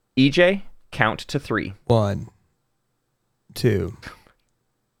EJ, count to 3. 1, 2,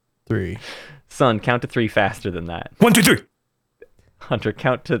 3. Son, count to 3 faster than that. 1, 2, 3. Hunter,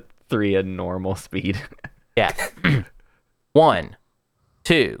 count to 3 at normal speed. Yeah. 1,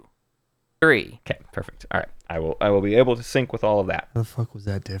 2, 3. Okay, perfect. All right. I will be able to sync with all of that. How the fuck was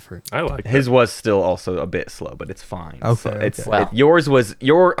that different? I like His was still also a bit slow, but it's fine. Okay, So it's okay. yours was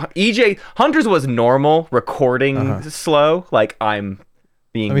EJ Hunter's was normal recording slow. Like I'm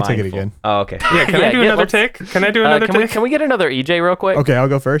being Let me mindful. take it again. Oh, okay. Yeah, can I do another take? Can I do another take? Can we get another EJ real quick? Okay, I'll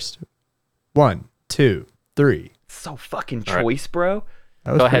go first. 1, 2, 3. So fucking All right. choice, bro.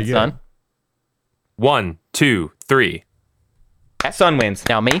 That was Go ahead, pretty good. son. 1, 2, 3. Sun wins.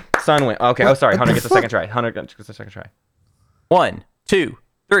 Now me. Sun wins. Okay. Oh, sorry. Hunter gets a second try. Hunter gets a second try. 1, 2,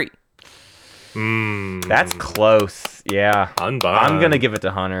 3. That's close. Yeah. Unbound. I'm gonna give it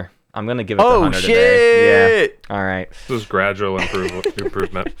to Hunter. I'm gonna give it to Oh Hunter today. shit! Yeah. All right. This is gradual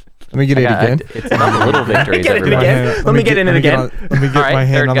improvement. Let me get it again. It's not little victories. Get it everybody. again. Let me get in it again. Let me get All right, my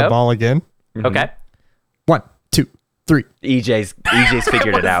hand third on the go. ball again. Okay. 1, 2, 3. EJ's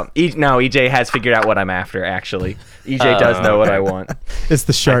figured it out. No, EJ has figured out what I'm after. Actually, EJ does know what I want. It's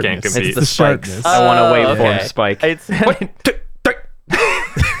the sharpness. compete. It's the The spikes. sharpness. I want to wait for okay. him, Spike. It's.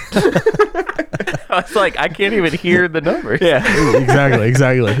 I was like, I can't even hear the numbers. Yeah.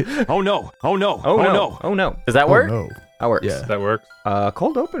 Exactly. Oh no. Oh no. Oh no. Does that Oh, work? no. That works. Yeah. That works.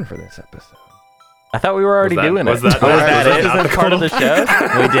 Cold open for this episode. I thought we were already doing was it. that- Oh, was that that is not that the part of the show?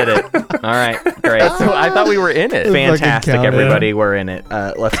 We did it. All right. Great. So I thought we were in it. Fantastic, countdown. everybody. We're in it.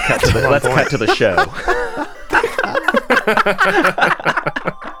 Let's cut to the show.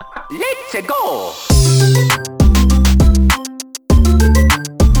 Let's go.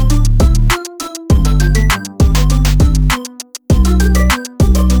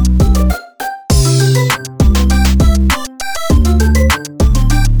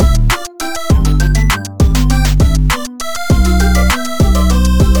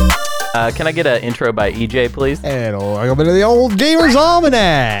 Can I get an intro by EJ, please? And welcome to the Old Gamers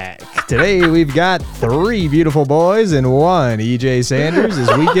Almanac. Today we've got 3 beautiful boys and 1 EJ Sanders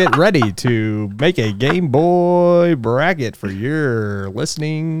as we get ready to make a Game Boy bracket for your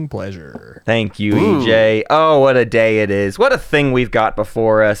listening pleasure. Thank you, EJ. Oh, what a day it is. What a thing we've got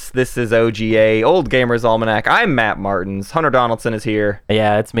before us. This is OGA, Old Gamers Almanac. I'm Matt Martins. Hunter Donaldson is here.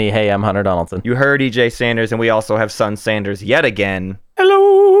 Yeah, it's me. Hey, I'm Hunter Donaldson. You heard EJ Sanders, and we also have Son Sanders yet again.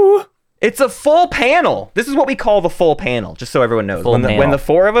 Hello. It's a full panel. This is what we call the full panel, just so everyone knows. Full When panel. the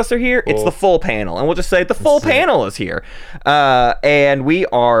 4 of us are here, it's the full panel. And we'll just say the full panel is here. And we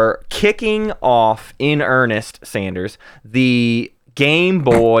are kicking off in earnest, Sanders, the Game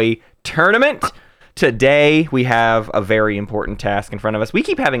Boy tournament. Today, we have a very important task in front of us. We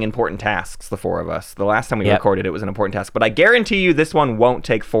keep having important tasks, the 4 of us. The last time we recorded, it was an important task. But I guarantee you this one won't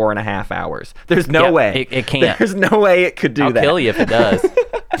take 4.5 hours. There's no way. It can't. There's no way it could do I'll that. kill you if it does.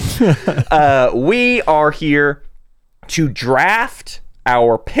 We are here to draft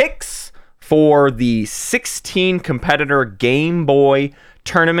our picks for the 16 competitor Game Boy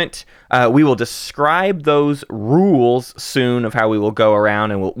tournament. We will describe those rules soon of how we will go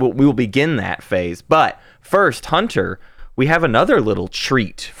around, and we will begin that phase. But first, Hunter, we have another little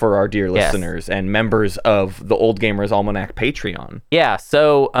treat for our dear listeners and members of the Old Gamers Almanac Patreon. Yeah,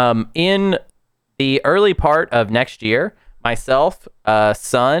 so in the early part of next year, myself,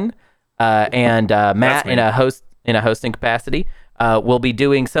 Son, and Matt in a hosting capacity, will be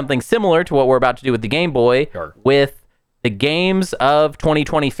doing something similar to what we're about to do with the Game Boy with the games of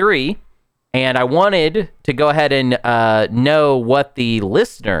 2023. And I wanted to go ahead and know what the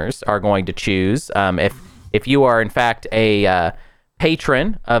listeners are going to choose. If you are in fact a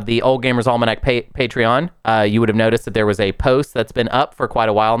patron of the Old Gamers Almanac Patreon, you would have noticed that there was a post that's been up for quite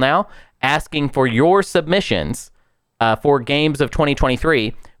a while now asking for your submissions for games of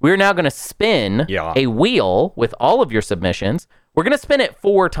 2023. We're now going to spin a wheel with all of your submissions. We're going to spin it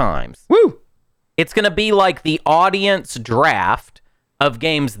 4 times. Woo! It's going to be like the audience draft of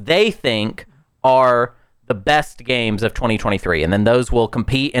games they think are the best games of 2023. And then those will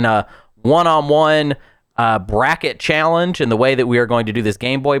compete in a one-on-one bracket challenge in the way that we are going to do this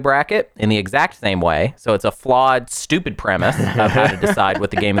Game Boy bracket in the exact same way. So it's a flawed, stupid premise of how to decide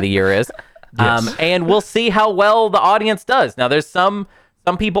what the game of the year is. Yes. And we'll see how well the audience does. Now, there's some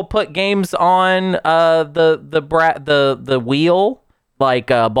people put games on the wheel, like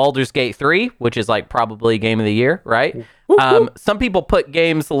Baldur's Gate 3, which is like probably game of the year, right? Some people put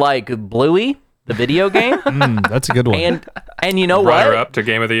games like Bluey, the video game. That's a good one. And you know what? Runner up to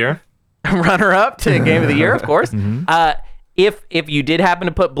game of the year. Runner up to game of the year, of course. If you did happen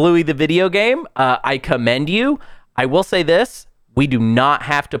to put Bluey, the video game, I commend you. I will say this. we do not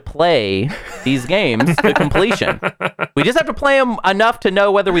have to play these games to completion. We just have to play them enough to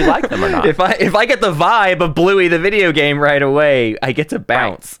know whether we like them or not. If I get the vibe of Bluey the video game right away, I get to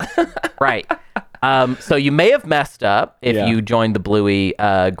bounce. Right. So you may have messed up if you joined the Bluey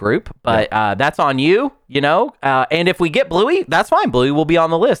group, but that's on you, and if we get Bluey, that's fine. Bluey will be on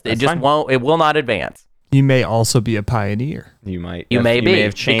the list. It will not advance. You may also be a pioneer. You may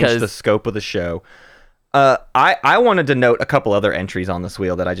have changed the scope of the show. I wanted to note a couple other entries on this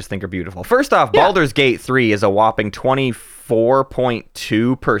wheel that I just think are beautiful. First off, Baldur's Gate 3 is a whopping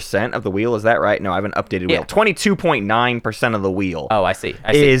 24.2% of the wheel. Is that right? No, I have an updated wheel. 22.9% of the wheel. Oh, I see.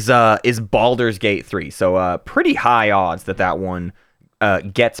 Is Baldur's Gate 3. So pretty high odds that one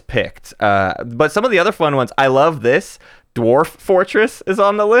gets picked. But some of the other fun ones, I love this. Dwarf Fortress is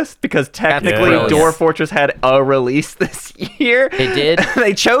on the list because technically Dwarf Fortress had a release this year. It did.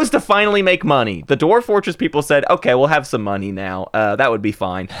 They chose to finally make money. The Dwarf Fortress people said, okay, we'll have some money now. That would be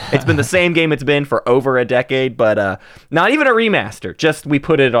fine. It's been the same game it's been for over a decade, but not even a remaster. Just we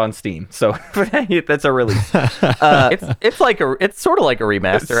put it on Steam. So that's a release. It's sort of like a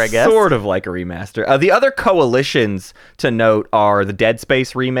remaster, I guess. Sort of like a remaster. The other coalitions to note are the Dead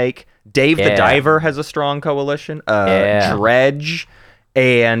Space remake. Dave the Diver has a strong coalition. Dredge,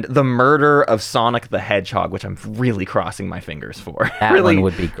 and the murder of Sonic the Hedgehog, which I'm really crossing my fingers for. That really, one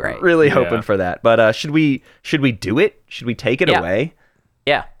would be great. Really hoping for that. But should we do it? Should we take it away?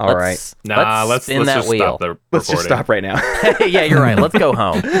 Yeah. All right. Let's spin that just wheel. stop the recording. Let's just stop right now. Yeah, you're right. Let's go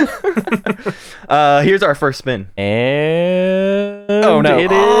home. Here's our first spin. And oh no!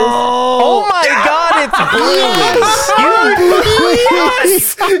 It is. Oh my God! It's Bluey.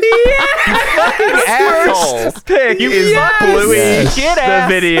 Yes! Yes! Assholes. Pick is Bluey the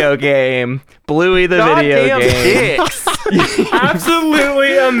video game. Bluey the video game. Dicks.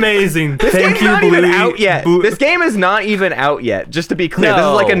 Absolutely amazing. Thank you, Bluey. Even out yet. This game is not even out yet. Just to be clear, this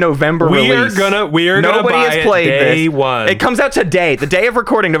is like a November release. We are gonna Nobody buy has played day this. one. It comes out today, the day of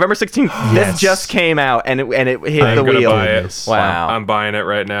recording, November 16th. This just came out, and it hit I'm the gonna wheel. buy it. Wow. I'm buying it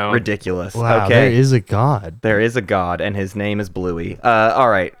right now. Ridiculous. Wow, okay. there is a god. There is a god, and his name is Bluey. All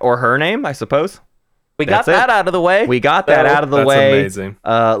right, or her name, I suppose. We got that out of the way. We got that out of the That's way. amazing.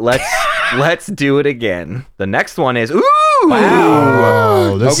 Let's do it again. The next one is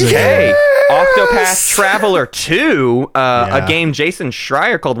Wow, this is okay. Octopath Traveler 2, a game Jason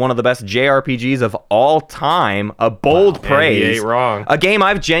Schreier called one of the best JRPGs of all time. A bold praise. And he ain't wrong. A game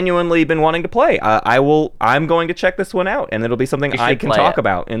I've genuinely been wanting to play. I'm going to check this one out, and it'll be something I can talk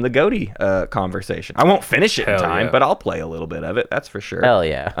about in the GOTY conversation. I won't finish it in time, but I'll play a little bit of it. That's for sure. Hell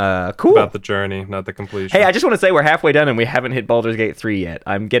yeah. Cool. About the journey, not the completion. Hey, I just want to say we're halfway done and we haven't hit Baldur's Gate 3 yet.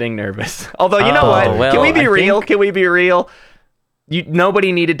 I'm getting nervous. Although, you know what? Well, Can we be real? Can we be real?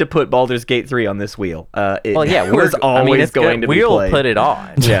 Nobody needed to put Baldur's Gate 3 on this wheel. It was always going to be We'll played. put it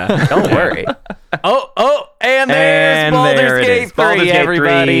on. Yeah. Don't worry. And there's Baldur's Gate 3, Baldur's Gate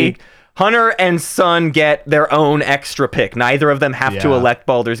everybody. 3. Hunter and Son get their own extra pick. Neither of them have to elect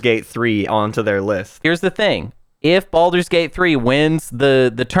Baldur's Gate 3 onto their list. Here's the thing. If Baldur's Gate 3 wins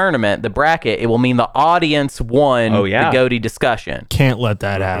the tournament, the bracket, it will mean the audience won the GOTY discussion. Can't let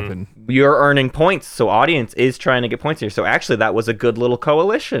that happen. You're earning points, so audience is trying to get points here. So actually, that was a good little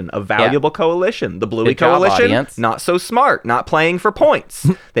coalition, a valuable coalition. The Bluey coalition, audience. Not so smart, not playing for points.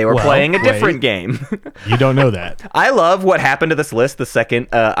 They were playing a different game. You don't know that. I love what happened to this list the second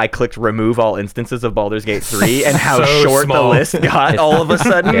I clicked remove all instances of Baldur's Gate 3 and how So short small. the list got all of a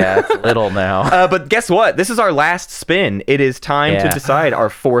sudden. Yeah, it's little now. But guess what? This is our last spin. It is time to decide our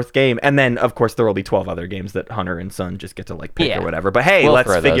fourth game. And then, of course, there will be 12 other games that Hunter and Son just get to pick or whatever. But hey,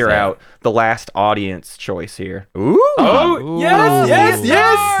 let's figure out the last audience choice here. Ooh. Oh,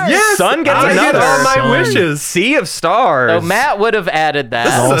 yes. Son gets I another. get all my Son. wishes. Sea of Stars. So Matt would have added that.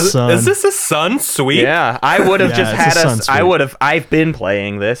 All Son. Is this a Sun sweep? Yeah, I would have just it's a had Sun us. I sweep. would have. I've been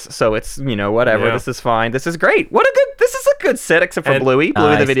playing this, so it's whatever. Yeah. This is fine. This is great. This is a good set, except for And- Bluey.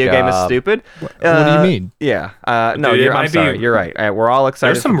 Bluey the Nice video game is job. stupid. What do you mean? Yeah. No, Dude, it I'm might be- sorry. You're right. We're all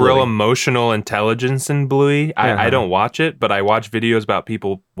excited. There's some for real Bluey. emotional intelligence in Bluey. I don't watch it, but I watch videos about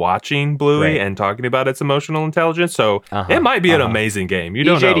people watching Bluey and talking about its emotional intelligence. So it might be an amazing game. You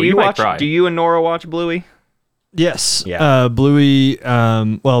don't EJ, know. do you watch? might cry. Do you and Nora watch Bluey? Yes. Yeah. Bluey.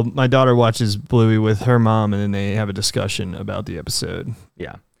 Well, my daughter watches Bluey with her mom, and then they have a discussion about the episode.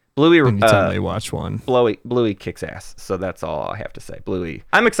 Yeah. Bluey, anytime they watch one. Bluey kicks ass. So that's all I have to say. Bluey.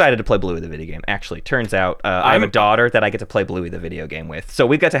 I'm excited to play Bluey the video game. Actually, turns out I have a daughter that I get to play Bluey the video game with. So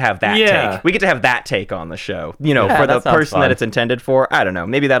we get to have that take. We get to have that take on the show. You know, for the person that it's intended for. I don't know.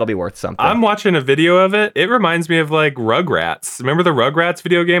 Maybe that'll be worth something. I'm watching a video of it. It reminds me of like Rugrats. Remember the Rugrats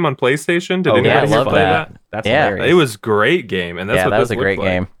video game on PlayStation? Did anybody love play that? That's hilarious. It was a great game, and that's what that this was a great looked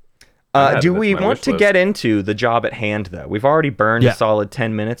like. game. Do we want to get into the job at hand, though? We've already burned a solid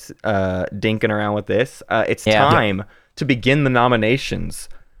 10 minutes dinking around with this. It's time to begin the nominations.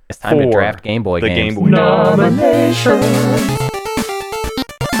 It's time to draft Game Boy games. Game Boy nominations.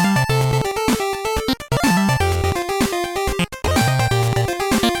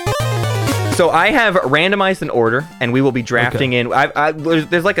 So I have randomized an order, and we will be drafting in.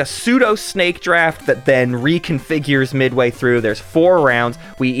 There's like a pseudo snake draft that then reconfigures midway through. There's 4 rounds.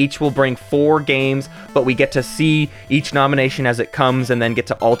 We each will bring 4 games, but we get to see each nomination as it comes, and then get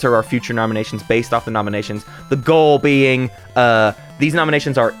to alter our future nominations based off the nominations. The goal being, these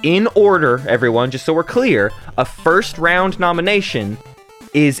nominations are in order, everyone, just so we're clear. A first round nomination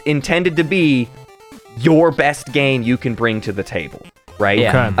is intended to be your best game you can bring to the table. Right?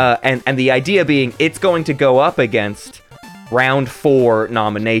 Yeah. And the idea being it's going to go up against round 4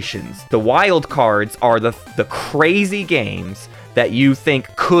 nominations. The wild cards are the crazy games that you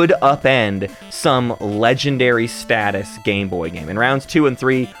think could upend some legendary status Game Boy game. And rounds 2 and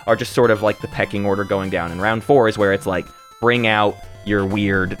 3 are just sort of like the pecking order going down. And round 4 is where it's like, bring out your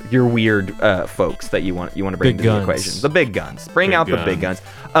weird folks that you want to bring into the equation. The big guns. Bring out the big guns.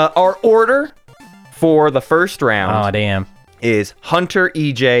 Our order for the first round. Oh, damn. Is Hunter,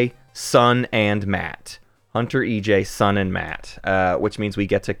 EJ, Sun, and Matt. Hunter, EJ, Sun, and Matt, which means we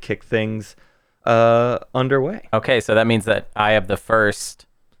get to kick things underway. Okay, so that means that I have the first...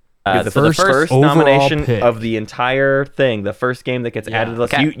 the first nomination of the entire thing, the first game that gets added to the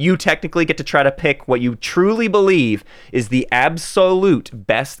list. Okay. You technically get to try to pick what you truly believe is the absolute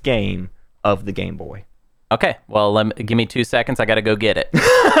best game of the Game Boy. Okay, well, give me 2 seconds. I got to go get it.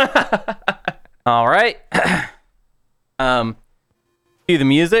 All right. Cue the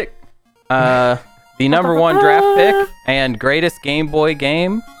music. The number 1 draft pick and greatest Game Boy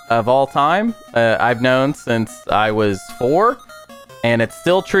game of all time. I've known since I was 4, and it's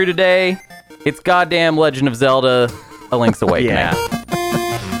still true today. It's goddamn Legend of Zelda: A Link's Awakening.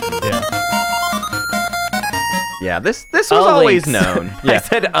 Yeah, this was always known. I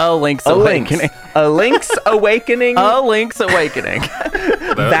said A Link's Awakening. A Link's Awakening. A Link's Awakening.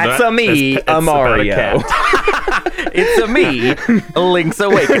 That's a me, a Mario. It's a me, A Link's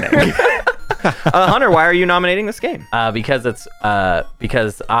Awakening. Hunter, why are you nominating this game? Because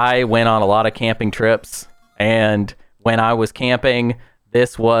I went on a lot of camping trips, and when I was camping,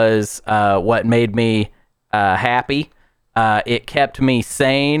 this was what made me happy. It kept me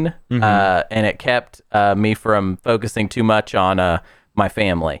sane, and it kept me from focusing too much on my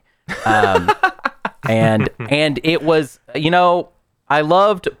family. And it was, I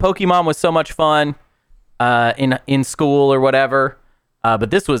loved Pokemon. Was so much fun in school or whatever.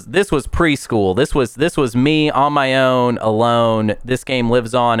 But this was preschool. This was me on my own, alone. This game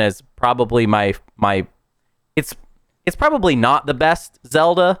lives on as probably my it's probably not the best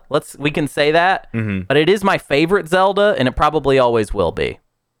Zelda. We can say that, but it is my favorite Zelda, and it probably always will be.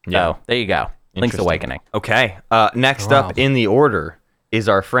 Yeah. So there you go. Link's Awakening. Okay. Next up in the order is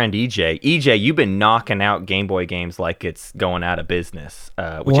our friend EJ. EJ, you've been knocking out Game Boy games like it's going out of business,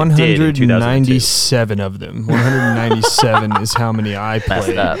 which it did in 2002. 197 of them. 197 is how many I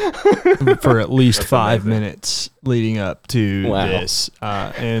played for at least 5 minutes leading up to this.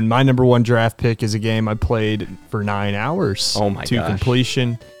 And my number 1 draft pick is a game I played for 9 hours to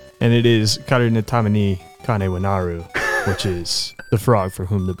completion, and it is Karu no Tame ni Kane wa Naru, which is The Frog for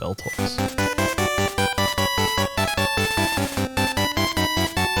Whom the Bell Tolls.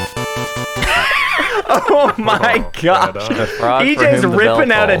 Oh my gosh. EJ's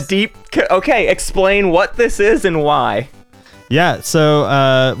ripping out a deep... Okay, explain what this is and why. Yeah, so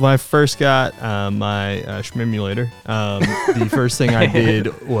when I first got my Schmemulator, the first thing I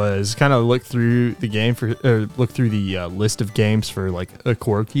did was kind of look through the game look through the list of games for like a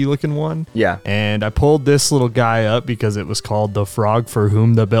quirky looking one. Yeah. And I pulled this little guy up because it was called The Frog for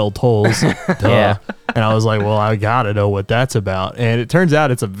Whom the Bell Tolls. Yeah. And I was like, well, I gotta know what that's about. And it turns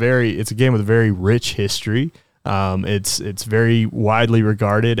out it's a game with a very rich history. It's very widely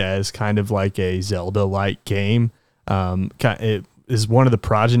regarded as kind of like a Zelda-like game. It is one of the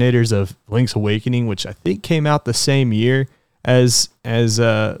progenitors of Link's Awakening, which I think came out the same year as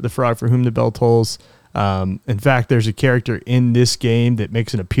The Frog for Whom the Bell Tolls. In fact, there's a character in this game that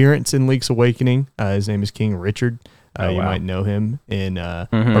makes an appearance in Link's Awakening. His name is King Richard. You might know him in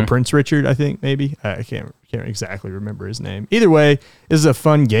or Prince Richard, I think maybe. I can't exactly remember his name. Either way, this is a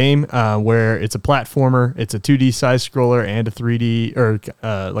fun game where it's a platformer, it's a 2D side scroller and a 3D or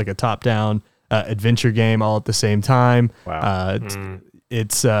like a top down adventure game all at the same time. Wow.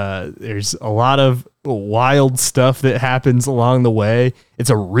 It's there's a lot of wild stuff that happens along the way. It's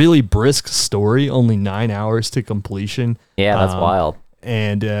a really brisk story, only 9 hours to completion. Yeah, that's wild.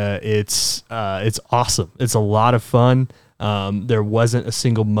 And it's awesome. It's a lot of fun. There wasn't a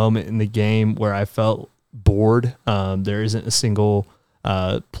single moment in the game where I felt bored. There isn't a single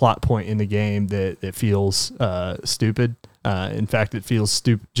plot point in the game that feels stupid. In fact, it feels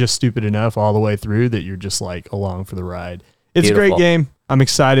stupid enough all the way through that you're just like along for the ride. It's a great game. I'm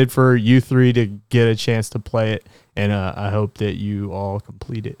excited for you three to get a chance to play it, and I hope that you all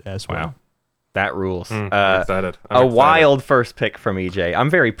complete it as well. Wow. That rules. I'm excited. Wild first pick from EJ. I'm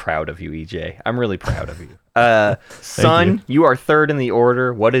very proud of you, EJ. I'm really proud of you. Son, you are third in the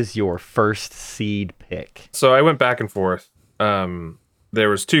order. What is your first seed pick? So I went back and forth. There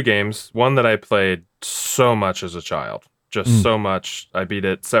was 2 games. One that I played so much as a child. Just so much. I beat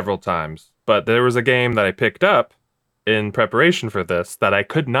it several times. But there was a game that I picked up in preparation for this that I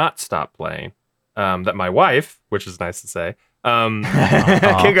could not stop playing. That my wife, which is nice to say,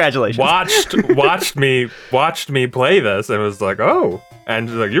 congratulations, watched me play this and was like, oh, and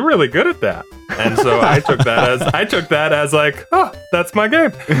she's like, you're really good at that. And so I took that as like, oh, that's my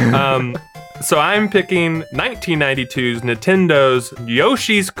game. So I'm picking 1992's Nintendo's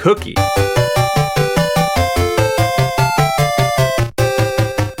Yoshi's Cookie.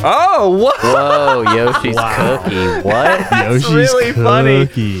 Oh, what? Whoa, Yoshi's Cookie. What? That's Yoshi's really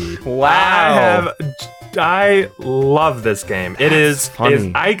Cookie. funny. Wow. I love this game.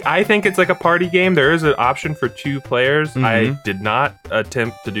 Funny. I think it's like a party game. There is an option for 2 players. I did not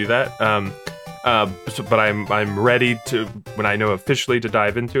attempt to do that. But I'm ready to, when I know officially to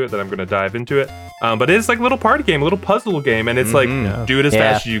dive into it, that I'm going to dive into it. But it's like a little party game, a little puzzle game, and it's like do it as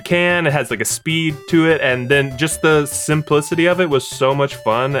fast as you can. It has like a speed to it, and then just the simplicity of it was so much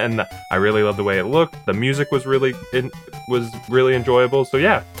fun, and I really loved the way it looked. The music was really enjoyable. So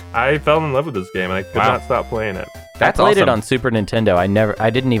yeah, I fell in love with this game, and I could not stop playing it. I played awesome. it on Super Nintendo. I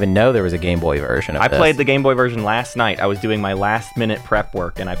didn't even know there was a Game Boy version of I this. played the Game Boy version last night. I was doing my last minute prep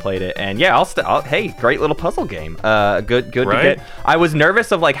work and I played it. And yeah, hey, great little puzzle game. Good to Right? get. I was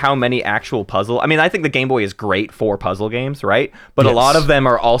nervous of like how many actual puzzle. I mean, I think the Game Boy is great for puzzle games, right? But a lot of them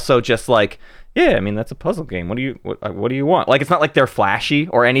are also just like, yeah, I mean, that's a puzzle game. What do you want? Like, it's not like they're flashy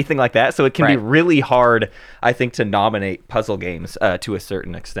or anything like that. So it can be really hard, I think, to nominate puzzle games to a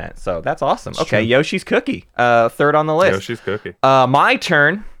certain extent. So that's awesome. Okay, Yoshi's Cookie, third on the list. Yoshi's Cookie. My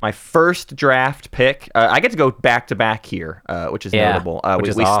turn. My first draft pick. I get to go back to back here, which is notable. We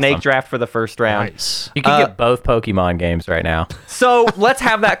awesome. snake draft for the first round. Nice. You can get both Pokemon games right now. So let's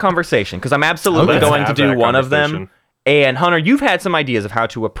have that conversation because I'm absolutely Let's going to have do that one of them. conversation. And Hunter, you've had some ideas of how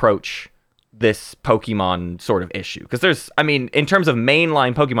to approach this Pokemon sort of issue because in terms of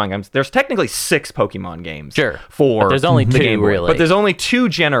mainline Pokemon games, there's technically 6 Pokemon games. Sure, for but there's only the 2 Game Boy. really. But there's only 2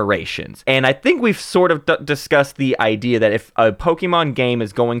 generations, and I think we've sort of discussed the idea that if a Pokemon game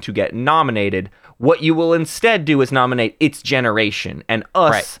is going to get nominated, what you will instead do is nominate its generation, and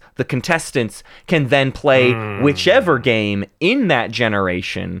us, the contestants, can then play whichever game in that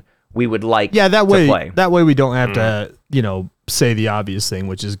generation we would like that way, to play. That way we don't have to, say the obvious thing,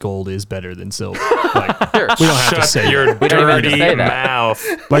 which is gold is better than silver. Like, we don't have to say your don't even have to dirty say that. mouth.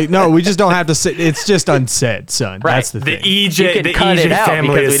 Like, no, we just don't have to say. It's just unsaid, son. Right. That's the The thing. You EJ, can the cut EJ it out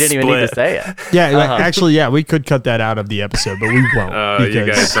family because we is didn't even need to split. say it. Yeah, actually, we could cut that out of the episode, but we won't. You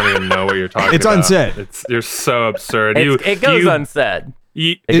guys don't even know what you're talking It's about. unsaid. You're so absurd. It goes unsaid.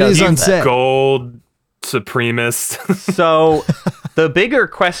 It is unsaid. Gold supremacist. So the bigger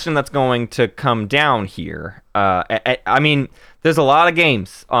question that's going to come down here, I mean, there's a lot of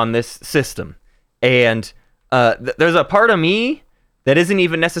games on this system, and there's a part of me that isn't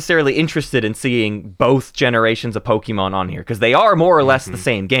even necessarily interested in seeing both generations of Pokemon on here, because they are more or less the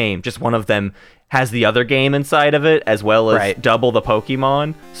same game, just one of them has the other game inside of it, as well as double the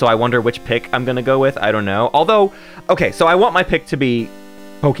Pokemon, so I wonder which pick I'm going to go with. I don't know. Although, okay, so I want my pick to be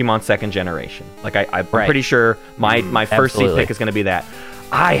Pokemon second generation. Like, I'm pretty sure my first seed pick is going to be that.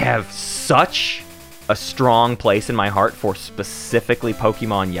 I have such a strong place in my heart for specifically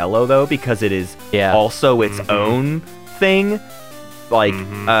Pokemon Yellow, though, because it is also its own thing. like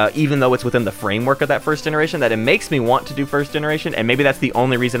even though it's within the framework of that first generation, that it makes me want to do first generation, and maybe that's the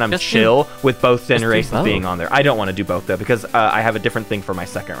only reason I'm chill with both generations being on there. I don't want to do both though, because I have a different thing for my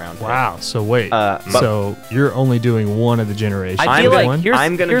second round. Wow. So wait. So you're only doing one of the generations. I feel like here's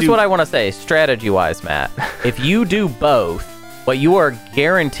here's what I want to say, strategy-wise, Matt. If you do both, what you are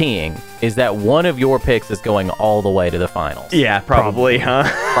guaranteeing is that one of your picks is going all the way to the finals. Yeah, probably. Huh?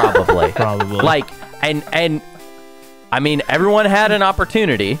 Probably. Probably. Like, and I mean, everyone had an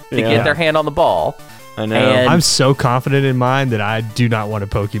opportunity to get their hand on the ball. I know. And I'm so confident in mine that I do not want a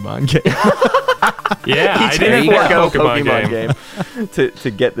Pokemon game. Yeah, I didn't didn't forego Pokemon game.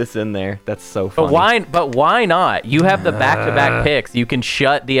 to get this in there. That's so funny. But why not? You have the back-to-back picks. You can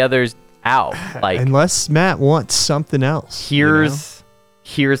shut the others out. Like, Unless Matt wants something else.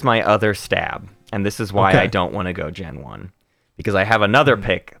 Here's my other stab, and this is why Okay. I don't want to go Gen 1. Because I have another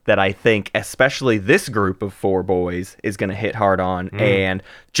pick that I think, especially this group of 4 boys, is going to hit hard on. And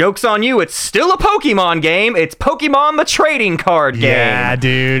joke's on you, it's still a Pokemon game. It's Pokemon the Trading Card Game. Yeah,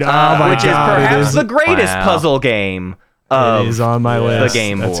 dude. Oh my which God. is perhaps it is, the greatest Wow. puzzle game it of is on my the list.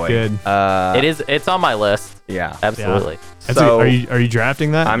 Game Boy. That's good. it's on my list. Yeah. Absolutely. That's So- are you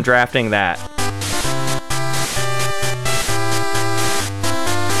drafting that? I'm drafting that.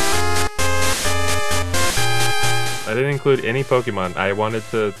 I didn't include any Pokemon. I wanted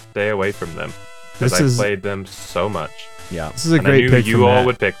to stay away from them because This I is- played them so much. Yeah. This is a And I great knew pick you from all Matt.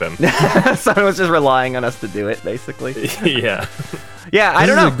 would pick them. Someone was just relying on us to do it, basically. Yeah. Yeah, I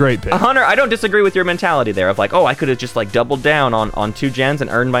This don't is know. a great pick. Hunter, I don't disagree with your mentality there of like, oh, I could have just like doubled down on 2 gens and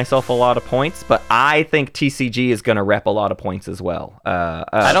earned myself a lot of points, but I think TCG is going to rep a lot of points as well.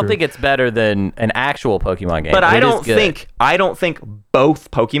 I don't think it's better than an actual Pokemon game. but I it is don't good. think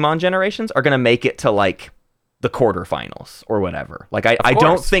both Pokemon generations are going to make it to like the quarterfinals or whatever. Like I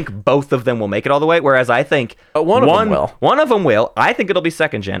don't course. think both of them will make it all the way, whereas I think But one of them will. One of them will. I think it'll be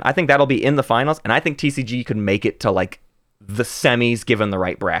second gen. I think that'll be in the finals, and I think TCG could make it to like the semis given the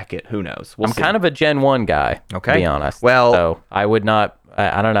right bracket. Who knows? We'll I'm see. kind of a Gen 1 guy, Okay. to be honest. Well- so I would not,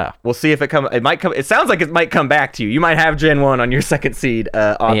 I don't know. We'll see if it might come. It sounds like it might come back to you. You might have Gen 1 on your second seed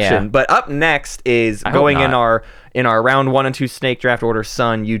option. Yeah. But up next is hope going in not. our round 1 and 2 snake draft order.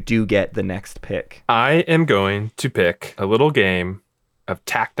 Son, you do get the next pick. I am going to pick a little game of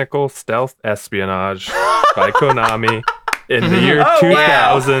tactical stealth espionage by Konami in the year Oh,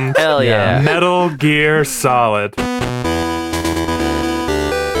 wow. 2000. Hell yeah. Metal Gear Solid.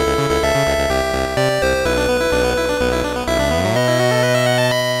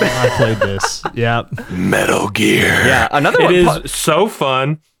 I played this. Yeah. Metal Gear. Yeah, another It one. is so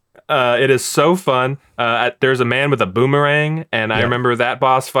fun. It is so fun. There's a man with a boomerang, and I remember that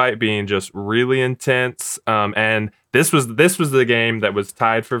boss fight being just really intense. And this was the game that was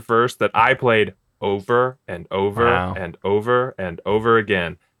tied for first that I played over and over Wow. and over and over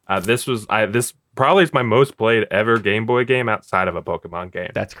again. This probably is my most played ever Game Boy game outside of a Pokemon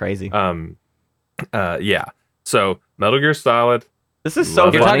game. That's crazy. Yeah. So Metal Gear Solid. This is so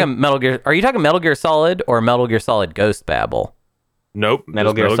Love it. You're funny. talking Metal Gear. Are you talking Metal Gear Solid or Metal Gear Solid Ghost Babel? Nope.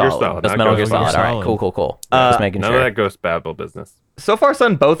 Metal just Gear Solid. That's not Metal Gear Ghost Solid. Babel. All right, cool. Solid. Just making None sure. of that Ghost Babel business. So far,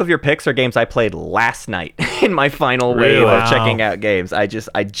 son, both of your picks are games I played last night in my final wave Really? of Wow. checking out games. I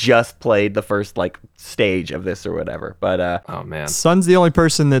just played the first like stage of this or whatever. But Oh man. Son's the only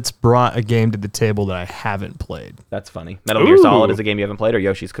person that's brought a game to the table that I haven't played. that's funny. Metal Gear Solid Ooh. is a game you haven't played, or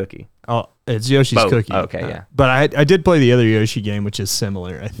Yoshi's Cookie. Oh, it's Yoshi's Both. Cookie. Okay, yeah. But I did play the other Yoshi game, which is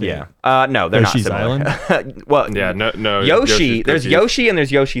similar, I think. Yeah. No, they're Yoshi's not similar. Well, Yeah, no. Yoshi, Yoshi's there's Cookie. Yoshi and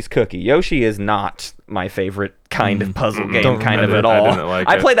there's Yoshi's Cookie. Yoshi is not my favorite kind of puzzle game, Don't kind of remember. at I all. didn't like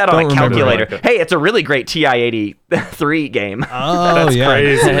I it. played that on a Don't remember calculator. like it. Hey, it's a really great TI-83 game. Oh, That's yeah.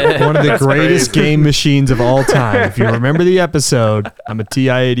 crazy. One of the That's greatest crazy. game machines of all time. If you remember the episode, I'm a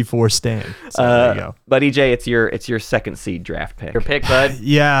TI-84 stan. So there you go. But EJ, it's your second seed draft pick. Your pick, bud.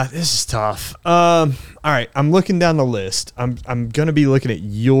 Yeah, this is tough. All right, I'm looking down the list. I'm gonna be looking at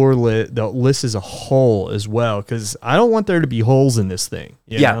your list, the list as a whole as well, because I don't want there to be holes in this thing.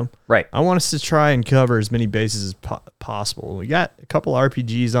 You Yeah, know? right. I want us to try and cover as many bases as possible. We got a couple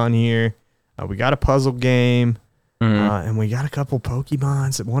RPGs on here. We got a puzzle game, and we got a couple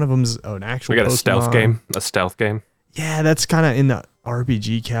Pokemons. One of them's an actual. We got a stealth Pokemon. game. A stealth game. Yeah, that's kind of in the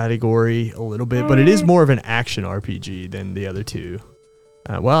RPG category a little bit, but it is more of an action RPG than the other two.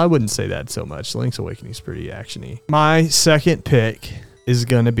 Well, I wouldn't say that so much. Link's Awakening is pretty actiony. My second pick is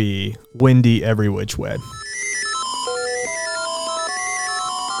going to be Windy Every Which Way.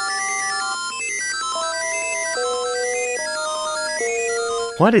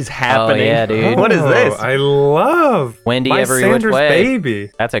 What is happening? yeah, dude. What is this? I love Wendy My Every Sanders Which Way.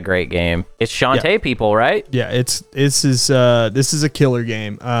 baby. That's a great game. It's Shantae people, right? Yeah, this is a killer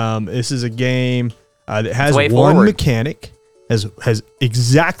game. This is a game that has way one forward. mechanic, has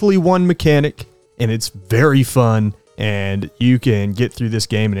exactly one mechanic, and it's very fun. And you can get through this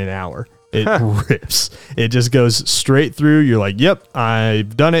game in an hour. It rips. It just goes straight through. You're like, yep,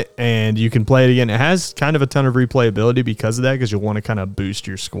 I've done it, and you can play it again. It has kind of a ton of replayability because of that, because you'll want to kind of boost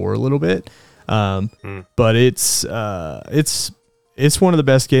your score a little bit. But it's one of the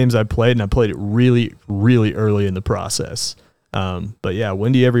best games I've played, and I played it really, really early in the process. But yeah,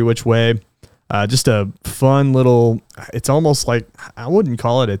 Wendy Every Which Way, just a fun little. It's almost like, I wouldn't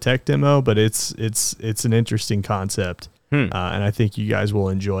call it a tech demo, but it's an interesting concept, and I think you guys will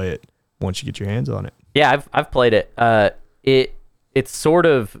enjoy it once you get your hands on it. Yeah, I've played it. It's sort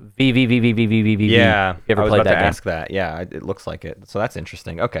of VVVVVVVV. Yeah, You ever I was played about that to game? ask that. Yeah, it looks like it. So that's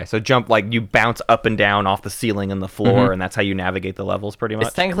interesting. Okay, so jump, like you bounce up and down off the ceiling and the floor, and that's how you navigate the levels, pretty much.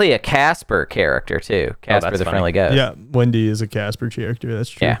 It's technically a Casper character too. Casper that's the funny. Friendly Ghost. Yeah, Wendy is a Casper character.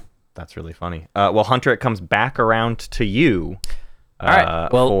 That's true. Yeah. That's really funny. Well, Hunter, it comes back around to you. All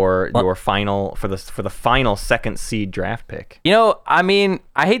right. Well, for your final for the final second seed draft pick. You know, I mean,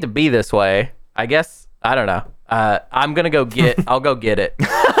 I hate to be this way. I guess I don't know. I'm gonna go get. I'll go get it.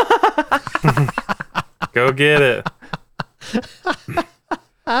 Go get it.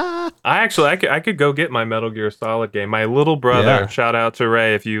 I could go get my Metal Gear Solid game. My little brother, Yeah. shout out to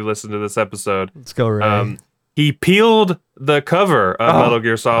Ray if you listen to this episode. Let's go, Ray. He peeled the cover of Metal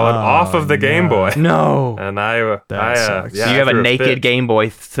Gear Solid off of the Game Boy. No. And I sucks. yeah, So you I have a threw a naked fit. Game Boy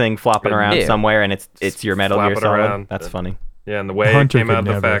thing flopping around Yeah. somewhere, and it's your Metal Gear Flopping Solid. around. That's funny. Yeah, and the way Hunter it came could out of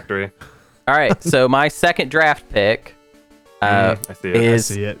the never. factory. All right. So my second draft pick. I see it. Is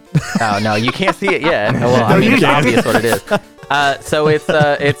See it. oh no, you can't see it yet. Well, I mean, it's obvious what it is. So it's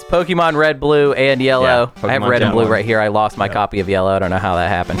Pokemon Red, Blue, and Yellow. Yeah, I have Pokemon Red and Gen Blue 1. right here. I lost my copy of Yellow. I don't know how that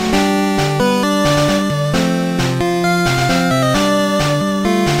happened.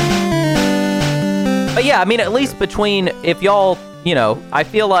 But yeah, I mean, at least between, if y'all, you know, I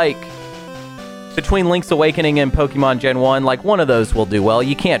feel like between Link's Awakening and Pokemon Gen 1, like one of those will do well.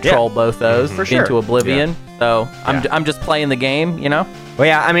 You can't Yeah. troll both those For sure. into oblivion. So I'm just playing the game, you know? Well,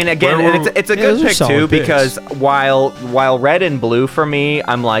 yeah, I mean, again, Where and it's a Yeah, good those are pick too, solid picks. because while Red and Blue for me,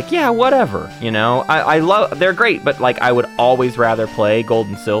 I'm like, yeah, whatever, you know. I love, they're great, but like I would always rather play Gold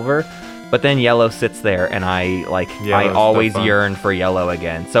and Silver. But then Yellow sits there, and I Yellow's always so fun. yearn for Yellow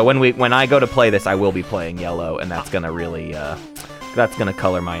again. So when I go to play this, I will be playing Yellow, and that's gonna really that's gonna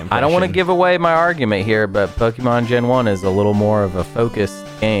color my impression. I don't want to give away my argument here, but Pokemon Gen 1 is a little more of a focused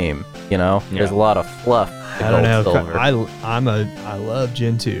game, you know? Yeah. There's a lot of fluff to I don't know. Gold, Silver. I love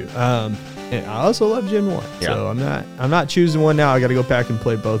Gen 2. And I also love Gen 1. Yeah. So I'm not choosing one now. I got to go back and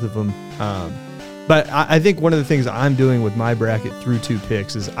play both of them. But I think one of the things I'm doing with my bracket through 2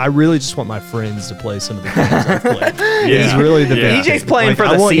 picks is I really just want my friends to play some of the games I've played. It's really the Yeah. big EJ's thing. playing Like, for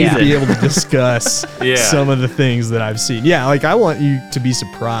I the want you season. to be able to discuss Yeah. some of the things that I've seen. Yeah, like I want you to be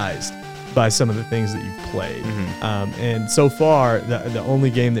surprised by some of the things that you've played. And so far, the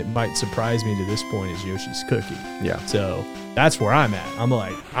only game that might surprise me to this point is Yoshi's Cookie. Yeah. So that's where I'm at. I'm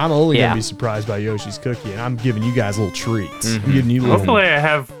like, I'm only Yeah. gonna be surprised by Yoshi's Cookie, and I'm giving you guys little treats. I'm giving you little. Hopefully I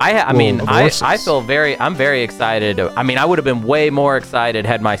have I mean, I Versus. feel I'm very excited. I mean, I would have been way more excited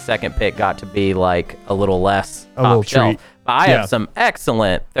had my second pick got to be like a little less A little top shelf. treat. But I Yeah. have some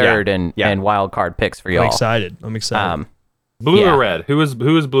excellent third and wild card picks for I'm y'all. excited. I'm excited. blue Yeah. or red. Who was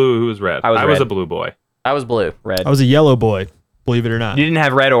blue? Who was red? I was red. a blue boy. I was blue. Red. I was a yellow boy, believe it or not. You didn't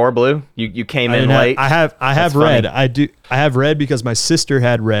have Red or Blue. You came in didn't late. I have That's red. funny. I have red because my sister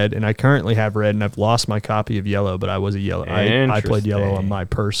had red, and I currently have red, and I've lost my copy of yellow, but I was a yellow. I played yellow on Interesting. my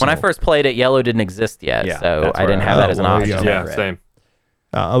personal. When I first played it, yellow didn't exist yet, Yeah, so that's I didn't where have I that was. as an Well, there you option. go. Yeah, Red. same.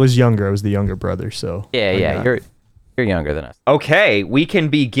 I was younger. I was the younger brother, so Yeah, I yeah. got- You're younger than us. Okay, we can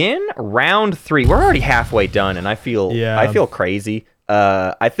begin round 3. We're already halfway done, and I feel crazy.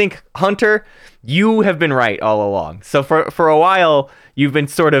 I think Hunter, you have been right all along. So for a while, you've been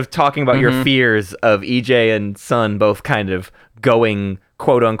sort of talking about your fears of EJ and Sun both kind of going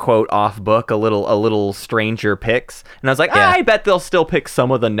quote unquote off book, a little stranger picks, and I was like, Yeah. I bet they'll still pick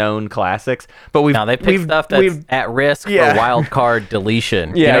some of the known classics. But Now they pick stuff that's at risk Yeah. for wild card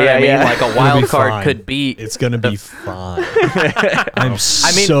deletion. Yeah, you know what I mean? yeah. Like a It'll be wild card fine. could be. It's gonna be fine. I'm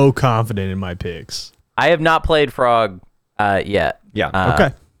so confident in my picks. I have not played Frog yet. Yeah.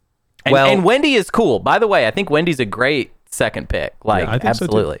 Okay. And Wendy is cool. By the way, I think Wendy's a great second pick. Like, I think so, too.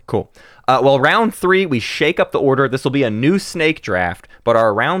 absolutely. Cool. Well, round 3, we shake up the order. This will be a new snake draft, but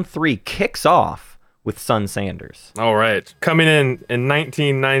our round 3 kicks off with Son Sanders. All right. Coming in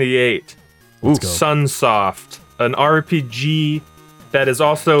 1998, Let's go. Sunsoft, an RPG that is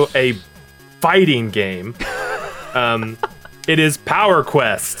also a fighting game. It is Power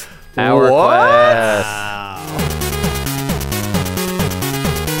Quest. Power Quest.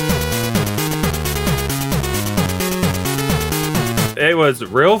 It was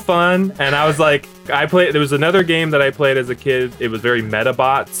real fun, and I was like, there was another game that I played as a kid. It was very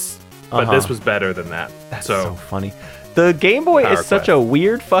Metabots, but this was better than that. That's so funny. The Game Boy is such a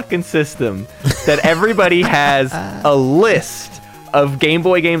weird fucking system that everybody has a list of Game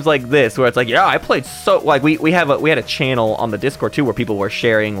Boy games like this, where it's like, yeah, I played like we had a channel on the Discord too where people were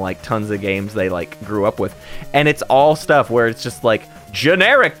sharing like tons of games they like grew up with, and it's all stuff where it's just like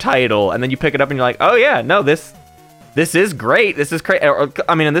generic title, and then you pick it up and you're like, oh yeah, no, this is great. This is great.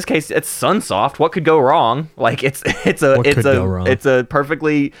 I mean, in this case, it's Sunsoft. What could go wrong? Like, it's a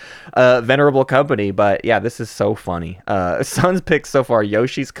perfectly venerable company. But yeah, this is so funny. Sun's picks so far: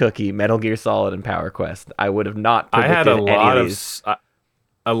 Yoshi's Cookie, Metal Gear Solid, and Power Quest. I would have not predicted I had a lot of of these.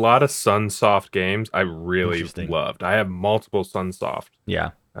 a lot of Sunsoft games I really loved. I have multiple Sunsoft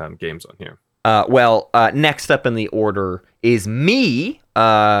games on here. Next up in the order is me,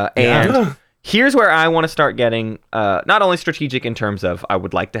 and. Here's where I want to start getting not only strategic in terms of I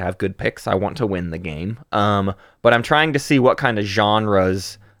would like to have good picks, I want to win the game, but I'm trying to see what kind of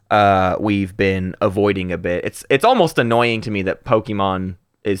genres we've been avoiding a bit. It's almost annoying to me that Pokemon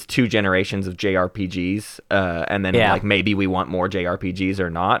is 2 generations of JRPGs, and then like maybe we want more JRPGs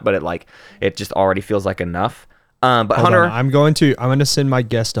or not, but it just already feels like enough. But Hold Hunter, on, I'm going to send my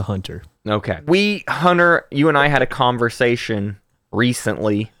guest to Hunter. Okay, Hunter, you and I had a conversation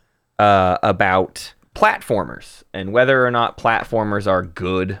recently about platformers and whether or not platformers are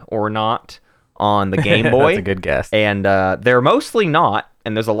good or not on the Game Boy. That's a good guess. And they're mostly not,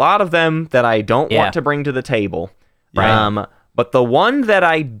 and there's a lot of them that I don't want to bring to the table. Right. But the one that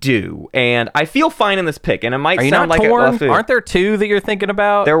I do, and I feel fine in this pick, and it might sound like torn? Aren't there 2 that you're thinking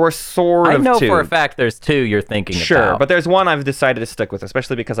about? There were sort of 2. I know for a fact there's 2 you're thinking about. Sure, but there's one I've decided to stick with,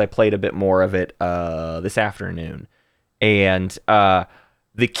 especially because I played a bit more of it this afternoon. And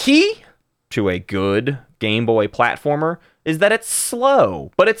the key to a good Game Boy platformer is that it's slow,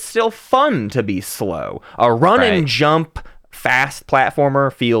 but it's still fun to be slow. A run and jump fast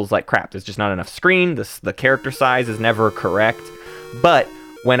platformer feels like crap. There's just not enough screen. The character size is never correct. But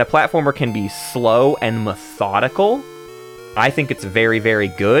when a platformer can be slow and methodical, I think it's very, very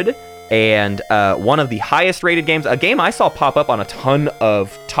good. And one of the highest rated games, a game I saw pop up on a ton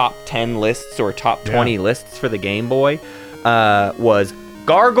of top 10 lists or top 20 lists for the Game Boy, was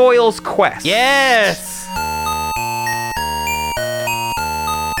Gargoyle's Quest. Yes!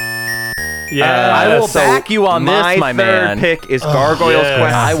 Yeah, I will back you on this, my man. My third pick is Gargoyle's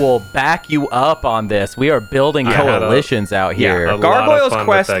Quest. I will back you up on this. We are building coalitions out here. Yeah. Gargoyle's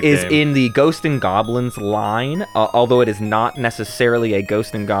Quest is in the Ghost and Goblins line, although it is not necessarily a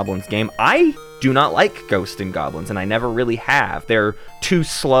Ghost and Goblins game. I do not like Ghost and Goblins, and I never really have. They're too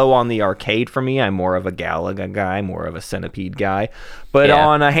slow on the arcade for me. I'm more of a Galaga guy, more of a Centipede guy. But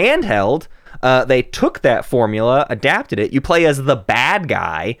on a handheld, they took that formula, adapted it. You play as the bad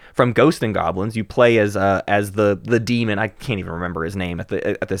guy from Ghost and Goblins. You play as the demon. I can't even remember his name at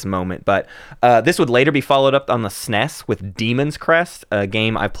this moment. But this would later be followed up on the SNES with Demon's Crest, a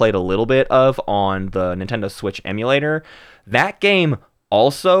game I've played a little bit of on the Nintendo Switch emulator. That game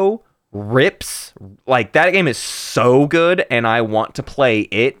also rips. Like, that game is so good, and I want to play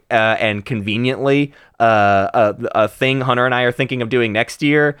it. And conveniently, a thing Hunter and I are thinking of doing next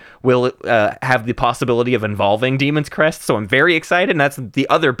year will have the possibility of involving Demon's Crest, so I'm very excited. And that's the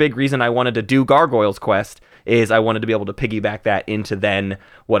other big reason I wanted to do Gargoyle's Quest, is I wanted to be able to piggyback that into then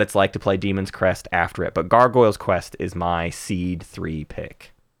what it's like to play Demon's Crest after it. But Gargoyle's Quest is my seed 3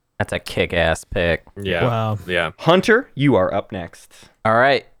 pick. That's a kick-ass pick. Yeah. Wow. Yeah. Hunter, you are up next. All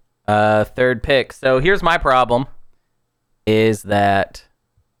right. Third pick. So here's my problem, is that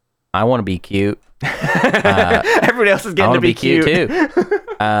I want to be cute. Everybody else is getting to be cute too.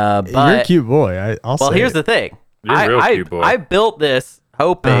 But You're a cute boy. I'll say here's it. the thing. You're a real cute boy. I built this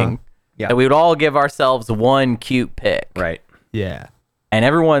hoping that we would all give ourselves one cute pick. Right. Yeah. And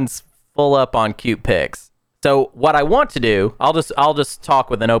everyone's full up on cute picks. So what I want to do, I'll just talk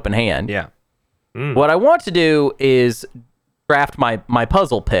with an open hand. Yeah. What I want to do is draft my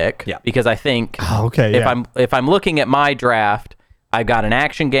puzzle pick, because I think if I'm looking at my draft, I've got an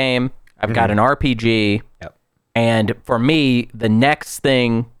action game, I've got an RPG, and for me, the next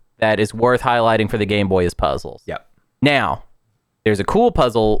thing that is worth highlighting for the Game Boy is puzzles. Yep. Now, there's a cool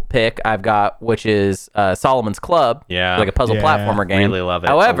puzzle pick I've got, which is Solomon's Club. Yeah. Like a puzzle platformer game. Really love it.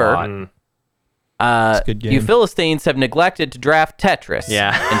 However, a good game. You Philistines have neglected to draft Tetris.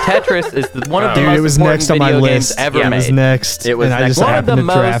 Yeah. And Tetris is one of the Dude, most it was important next on my video games list. ever It made. was next. It was and I next. just One of happened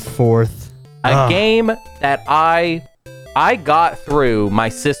the to draft most- fourth. A game that I got through my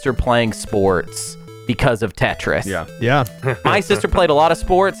sister playing sports because of Tetris. Yeah. Yeah. My sister played a lot of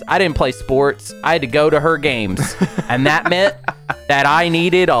sports. I didn't play sports. I had to go to her games. And that meant that I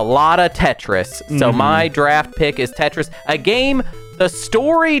needed a lot of Tetris. So my draft pick is Tetris. A game, the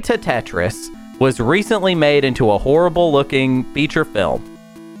story to Tetris was recently made into a horrible looking feature film.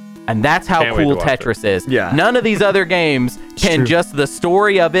 And that's how Can't wait cool to watch Tetris is. Yeah. None of these other games can true. just the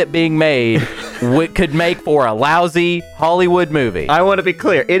story of it being made could make for a lousy Hollywood movie. I want to be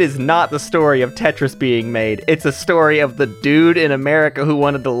clear. It is not the story of Tetris being made. It's a story of the dude in America who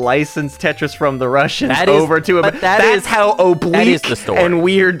wanted to license Tetris from the Russians That is- over to him. but that That's is- how oblique that is the story. and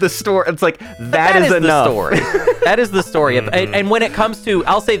weird the story. It's like that is the enough. story. That is the story. And when it comes to,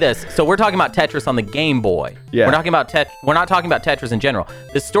 I'll say this. So we're talking about Tetris on the Game Boy. Yeah. We're not talking about Tetris in general.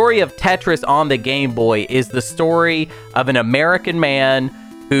 The story of Tetris on the Game Boy is the story of an American man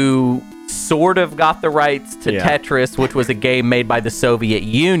who sort of got the rights to Yeah. Tetris, which was a game made by the Soviet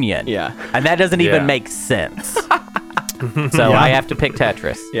Union. Yeah. And that doesn't even Yeah. make sense. So I have to pick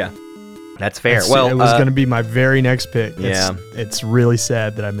Tetris. Yeah. That's fair. It's- Well, it was going to be my very next pick. Yeah. It's really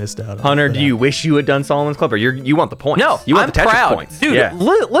sad that I missed out on it, Hunter, but do you wish you had done Solomon's Club, or you want the points? No, you want I'm the Tetris proud. points, Dude, Yeah.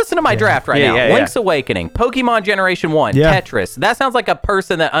 listen to my draft right Yeah, now. yeah, yeah. Link's Awakening, Pokemon Generation 1, Yeah. Tetris. That sounds like a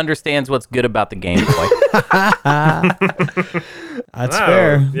person that understands what's good about the Game Boy. That's Oh,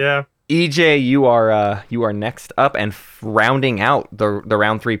 fair. Yeah. EJ, you are next up and rounding out the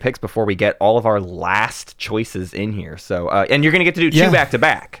round 3 picks before we get all of our last choices in here. So, and you're gonna get to do 2 Yeah. back to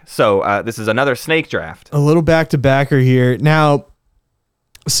back. So this is another snake draft. A little back-to-backer here. Now,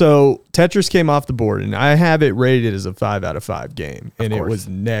 so Tetris came off the board, and I have it rated as a 5 out of 5 game, and it course. was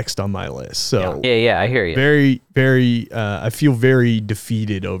next on my list. So yeah, I hear you. very, very, I feel very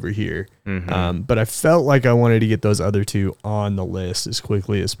defeated over here. But I felt like I wanted to get those other 2 on the list as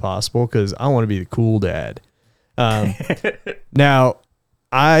quickly as possible because I want to be the cool dad. Now,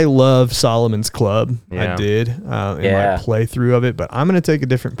 I love Solomon's Club. Yeah. I did in Yeah. my playthrough of it, but I'm going to take a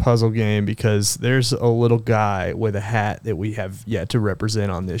different puzzle game because there's a little guy with a hat that we have yet to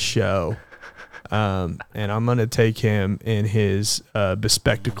represent on this show. And I'm going to take him in his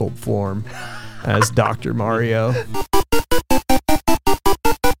bespectacled form as Dr. Mario.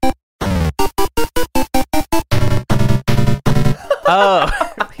 Oh,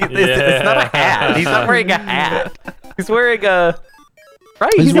 it's not a hat. He's not wearing a hat. He's wearing a...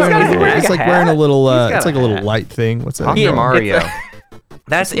 Right, He's wearing wearing a little, it's like wearing a little, got it's a like a little hat. light thing. What's that? Dr. Yeah. Mario.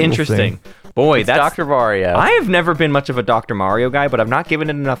 That's a little interesting. thing. Boy, that's Dr. Mario. I have never been much of a Dr. Mario guy, but I've not given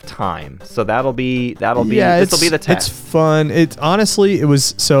it enough time. So that'll be this will be the test. It's fun. It's honestly, it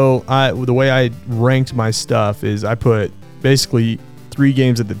was so. The way I ranked my stuff is I put basically 3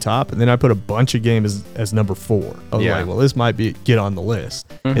 games at the top, and then I put a bunch of games as number 4. I was Yeah. like, well, this might get on the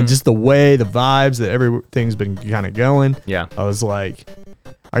list, and just the way the vibes that everything's been kind of going. Yeah. I was like,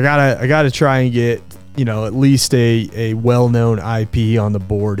 I gotta try and get at least a well-known IP on the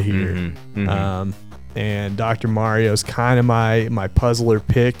board here. And Dr. Mario's kind of my puzzler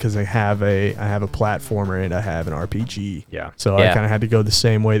pick because I have a platformer and I have an RPG. Yeah. So I Yeah. kind of had to go the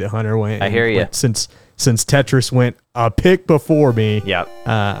same way that Hunter went. I and hear ya. Since Tetris went a pick before me, Yep.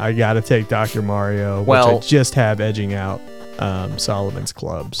 I got to take Dr. Mario, Well- which I just have edging out Solomon's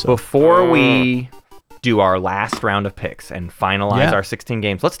Club. So Before we do our last round of picks and finalize Yeah. our 16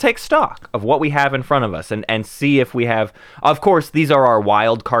 games, let's take stock of what we have in front of us and see if we have. Of course, these are our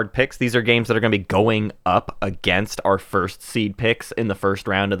wild card picks. These are games that are going to be going up against our first seed picks in the first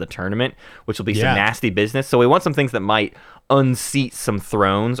round of the tournament, which will be some Yeah. nasty business. So we want some things that might unseat some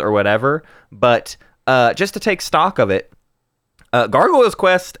thrones or whatever. But just to take stock of it, Gargoyle's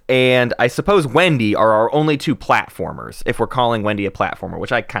Quest and I suppose Wendy are our only 2 platformers, if we're calling Wendy a platformer,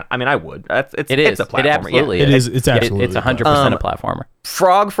 which I would. It is. It's a platformer. It absolutely It is. is. It's absolutely It's 100% a platformer.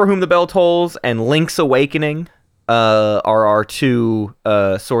 Frog for Whom the Bell Tolls and Link's Awakening are our 2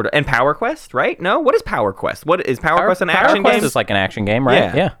 sort of, and Power Quest, right? No, what is Power Quest? What is Power Quest? An action Quest game? is like an action game, right?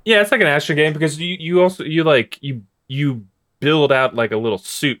 Yeah. Yeah. Yeah, it's like an action game because you build out like a little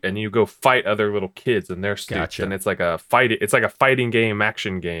suit and you go fight other little kids in their suits, Gotcha. and it's like a fighting game,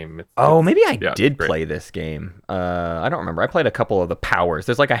 action game. Oh, maybe I yeah, did great. play this game. I don't remember. I played a couple of the powers.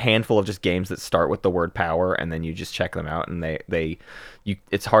 There's like a handful of just games that start with the word power, and then you just check them out, and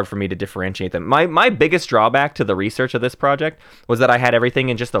it's hard for me to differentiate them. My biggest drawback to the research of this project was that I had everything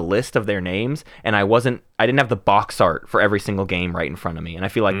in just a list of their names, and I I didn't have the box art for every single game right in front of me, and I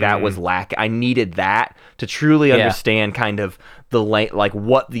feel like that was lack. I needed that to truly understand kind of the like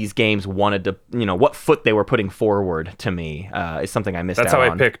what these games wanted to, what foot they were putting forward to me. Is something I missed out on. That's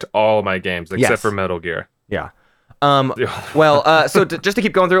how I picked all my games except for Metal Gear. Yeah. So just to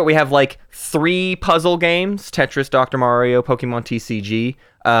keep going through it, we have like 3 puzzle games: Tetris, Dr. Mario, Pokemon TCG,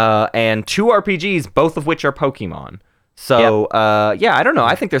 and 2 RPGs, both of which are Pokemon. So, I don't know.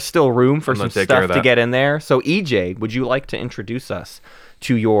 I think there's still room for some stuff to get in there. So, EJ, would you like to introduce us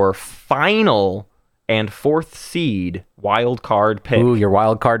to your final and 4th seed wild card pick? Ooh, your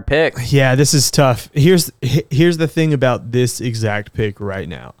wild card pick. Yeah, this is tough. Here's the thing about this exact pick right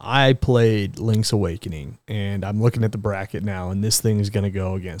now. I played Link's Awakening, and I'm looking at the bracket now, and this thing is going to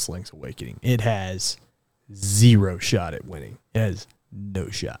go against Link's Awakening. It has 0 shot at winning. It has no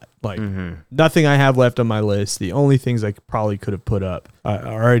shot. Like, nothing I have left on my list. The only things I probably could have put up are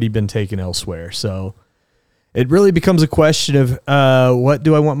already been taken elsewhere. So it really becomes a question of what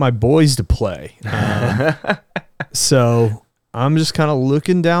do I want my boys to play? So I'm just kind of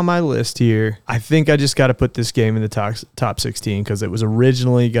looking down my list here. I think I just got to put this game in the top 16 because it was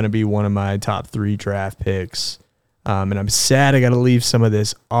originally going to be one of my top 3 draft picks. And I'm sad I got to leave some of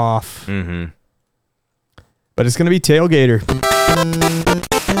this off. But it's going to be Tailgater.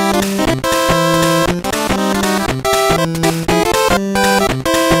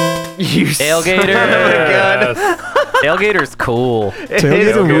 Tailgater. Oh my God. Tailgater's cool.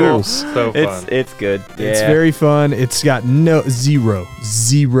 Tailgater rules. So fun. It's good. Yeah. It's very fun. It's got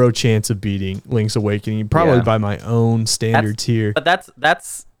zero chance of beating Link's Awakening, probably by my own standards here. But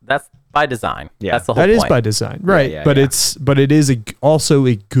that's by design. Yeah. That's the whole That point. is by design, right? Yeah, but yeah. it is also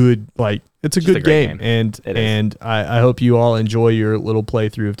a good it's a good great game. game. and I hope you all enjoy your little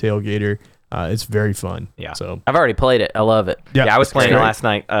playthrough of Tailgater. It's very fun. Yeah. So I've already played it. I love it. Yeah, I was playing it great. last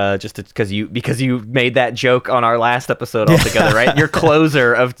night just because you made that joke on our last episode altogether, right? Your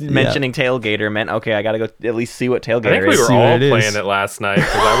closer of mentioning Tailgater meant, okay, I got to go at least see what Tailgater I think we is. were See what all it is. playing it last night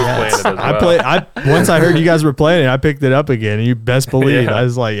because I was playing it as well. Once I heard you guys were playing it, I picked it up again. And you best believe Yeah. I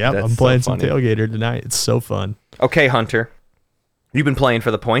was like, "Yep, That's I'm so playing some funny. Tailgater tonight. It's so fun." Okay, Hunter. You've been playing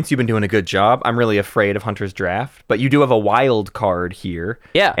for the points. You've been doing a good job. I'm really afraid of Hunter's draft, but you do have a wild card here.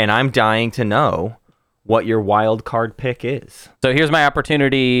 Yeah. And I'm dying to know what your wild card pick is. So here's my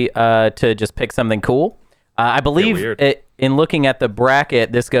opportunity to just pick something cool. I believe weird. in looking at the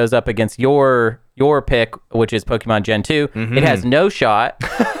bracket, this goes up against your pick, which is Pokemon Gen 2. It has no shot,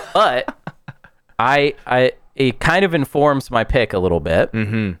 but it kind of informs my pick a little bit,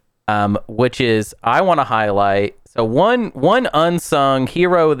 which is I want to highlight. So one unsung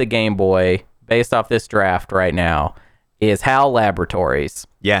hero of the Game Boy based off this draft right now is HAL Laboratories.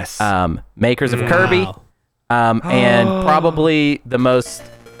 Yes. Makers of Kirby, and probably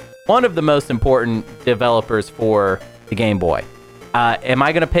one of the most important developers for the Game Boy. Am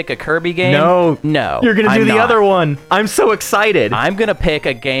I going to pick a Kirby game? No. You're going to do I'm the not. other one. I'm so excited. I'm going to pick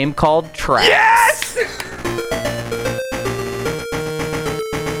a game called Tracks. Yes!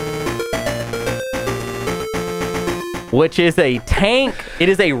 Which is a tank. It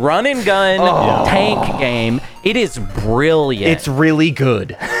is a run and gun tank game. It is brilliant. It's really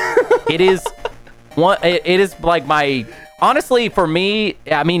good. It is like my, honestly, for me,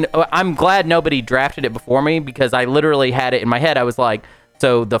 I mean, I'm glad nobody drafted it before me because I literally had it in my head. I was like,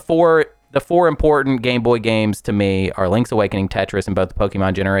 so the four important Game Boy games to me are Link's Awakening, Tetris, and both the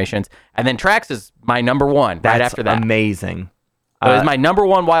Pokemon generations. And then Tracks is my number one right after that. Amazing. It was my number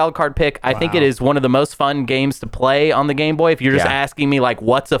one wild card pick. I think it is one of the most fun games to play on the Game Boy. If you're just asking me, like,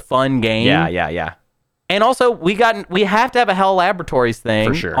 what's a fun game? Yeah. And also, we have to have a HAL Laboratories thing.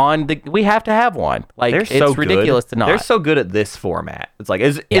 For sure. We have to have one. Like, They're it's so ridiculous good. to not. They're so good at this format. It's like,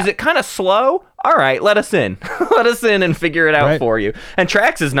 is it kind of slow? All right, let us in. Let us in and figure it out for you. And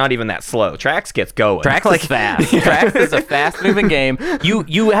Tracks is not even that slow. Tracks gets going. Tracks is fast. Tracks is a fast-moving game.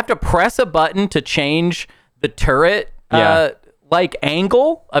 You have to press a button to change the turret like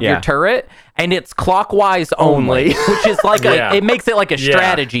angle of your turret, and it's clockwise only, which is like it makes it like a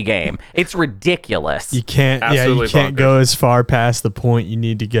strategy game. It's ridiculous. You can't Absolutely you can't bonkers. go as far past the point you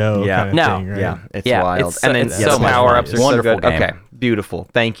need to go. Yeah. kind of No. thing, right? Yeah, it's Yeah, wild. it's and then so- the it's so much power-ups fun. are Wonderful so good. game. Okay, beautiful.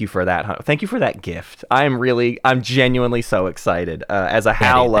 Thank you for that. Thank you for that gift. I'm genuinely so excited. As a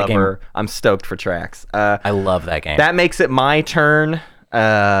HAL that game- lover, I'm stoked for Tracks. I love that game. That makes it my turn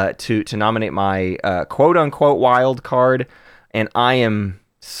to nominate my quote-unquote wild card, and I am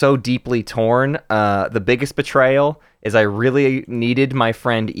so deeply torn. The biggest betrayal is I really needed my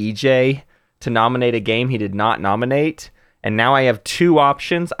friend EJ to nominate a game he did not nominate, And now I have 2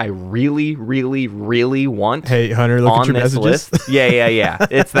 options I really, really, really want. Hey, Hunter, look on at your this messages. list. Yeah.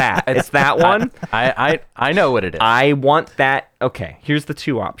 It's that. It's that one. I know what it is. I want that. Okay, here's the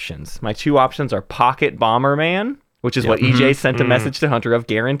 2 options. My 2 options are Pocket Bomberman, which is what EJ sent a message to Hunter of,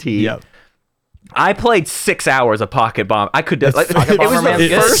 guaranteed. Yep. I played 6 hours of Pocket Bomb. I could. It was Bomberman's the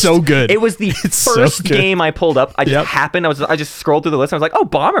good. first. It's so good. It was the so first good. game I pulled up. I just Yep. happened. I just scrolled through the list. And I was like, oh,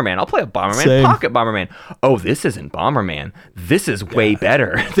 Bomberman. I'll play a Bomberman. Same. Pocket Bomberman. Oh, this isn't Bomberman. This is way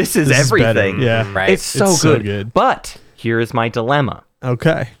better. This is This is better. everything. Yeah. Right. It's so It's so good. good. But here is my dilemma.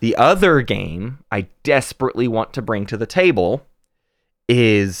 Okay. The other game I desperately want to bring to the table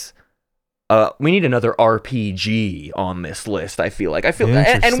is we need another RPG on this list. I feel, and we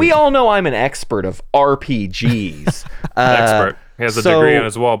Interesting. all know I'm an expert of RPGs. Expert. He has a degree on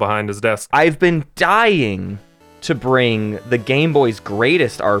his wall behind his desk. I've been dying to bring the Game Boy's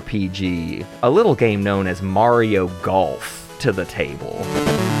greatest RPG, a little game known as Mario Golf, to the table.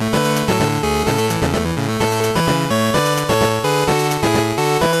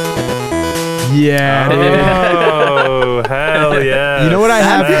 Yeah. Oh, hell yeah. You know what I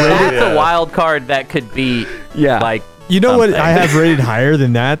have That's rated? a wild card that could be Yeah. like. You know what something. I have rated higher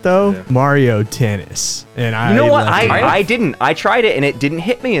than that though? Mario Tennis. And You know what? love it. I didn't. I tried it and it didn't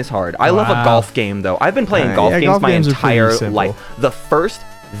hit me as hard. I love a Wow. golf game though. I've been playing golf yeah, games golf my games are pretty entire simple. life. The first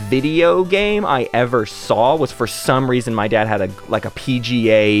video game I ever saw was, for some reason, my dad had a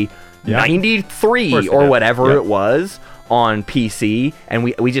PGA Yeah. 93 he or did. whatever Yep. it was on PC, and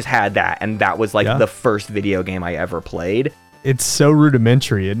we just had that, and that was like Yeah. the first video game I ever played. It's so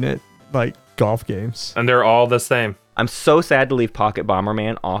rudimentary, isn't it? Like golf games. And they're all the same. I'm so sad to leave Pocket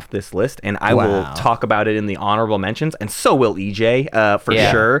Bomberman off this list, and I will Wow. talk about it in the honorable mentions, and so will EJ for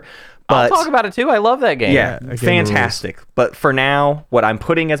Yeah. sure. I'll But talk about it too. I love that game. yeah, that game fantastic. But for now, what I'm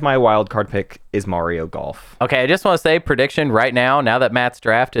putting as my wild card pick is Mario Golf. Okay, I just want to say prediction right now. Now that Matt's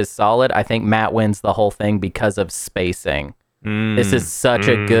draft is solid, I think Matt wins the whole thing because of spacing. This is such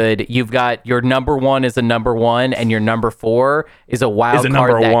a good. You've got your number 1 is a number 1, and your number 4 is a wild a card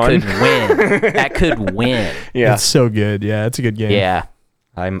number that 1. could win. That could win. Yeah, It's so good. Yeah, it's a good game. Yeah.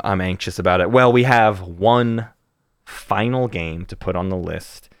 I'm anxious about it. Well, we have one final game to put on the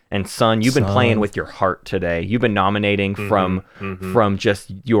list. And son, you've been playing with your heart today. You've been nominating from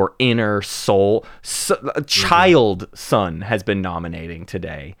just your inner soul. A child son has been nominating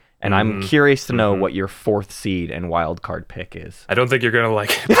today. And I'm curious to know what your 4th seed and wild card pick is. I don't think you're gonna like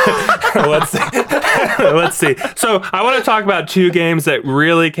it. Let's see. Let's see. So I want to talk about 2 games that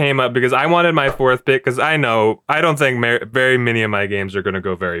really came up because I wanted my 4th pick because I don't think very many of my games are gonna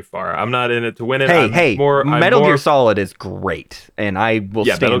go very far. I'm not in it to win it. Metal Gear Solid is great, and I will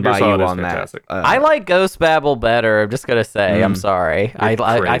Metal stand Gear by Solid you is on fantastic. that. I like Ghost Babel better. I'm just going to say. I'm sorry. I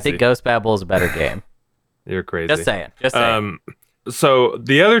crazy. think Ghost Babel is a better game. You're crazy. Just saying. Just saying. So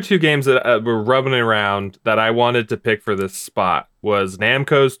the other 2 games that were rubbing around that I wanted to pick for this spot was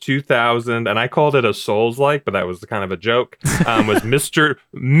Namco's 2000, and I called it a Souls-like, but that was kind of a joke. Was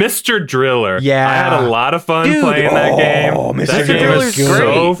Mr. Driller. Yeah. I had a lot of fun playing that game. Mr. That game Driller's was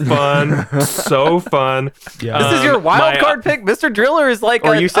so great. fun, so fun. Yeah. This is your wild card pick? Mr. Driller is like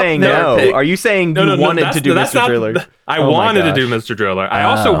Or are you saying no? Pick. Are you saying you wanted to do Mr. Driller? I Oh my wanted to do gosh. Mr. Driller. I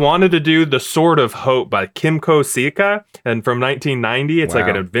also wanted to do The Sword of Hope by Kimco Sika, and from 1990. It's like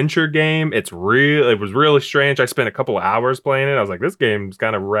an Wow. adventure game. It was really strange. I spent a couple of hours playing it. I was like, this game's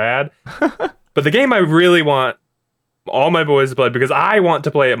kind of rad. But the game I really want all my boys to play, because I want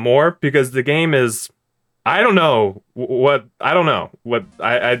to play it more, because the game is, I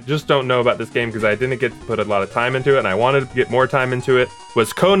just don't know about this game because I didn't get to put a lot of time into it, and I wanted to get more time into it,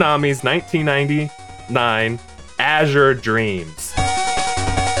 was Konami's 1999 Azure Dreams.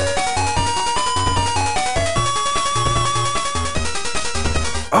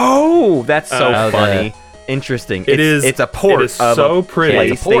 Oh, that's so Oh, funny. Interesting. It is- It's a port it is of so a pretty.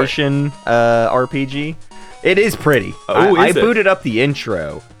 It's a port. PlayStation RPG. It is pretty. Oh, I is it? booted up the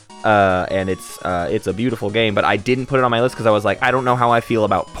intro, and it's a beautiful game. But I didn't put it on my list because I was like, I don't know how I feel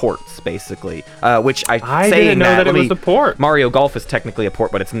about ports, basically. Which I saying didn't know that it let was me- a port. Mario Golf is technically a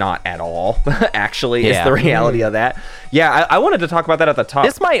port, but it's not at all. Actually, is Yeah. the reality of that. Yeah, I wanted to talk about that at the top.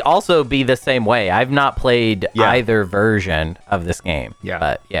 This might also be the same way. I've not played Yeah. either version of this game. Yeah.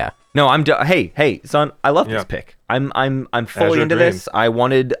 But yeah. No, hey, son, I love this Yeah. pick. I'm fully Azure into Dreams. this. I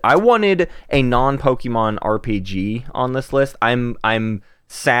wanted a non-Pokemon RPG on this list. I'm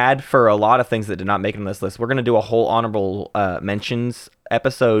sad for a lot of things that did not make it on this list. We're gonna do a whole honorable mentions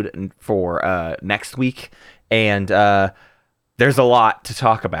episode for next week, and There's a lot to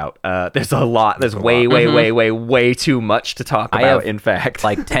talk about. There's a lot. There's way too much to talk about. have, in fact,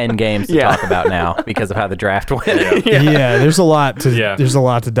 like 10 games to talk about now because of how the draft went. Yeah, there's a lot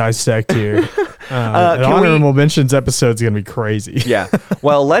to dissect here. The honorable mentions episode's gonna be crazy. Yeah.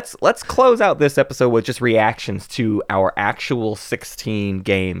 Well, let's close out this episode with just reactions to our actual 16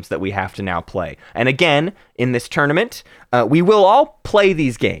 games that we have to now play. And again, in this tournament, we will all play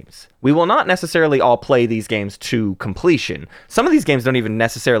these games. We will not necessarily all play these games to completion. Some of these games don't even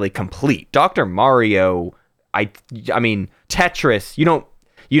necessarily complete. Dr. Mario, I mean, Tetris,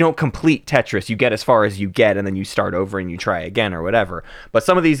 you don't complete Tetris. You get as far as you get, and then you start over and you try again or whatever. But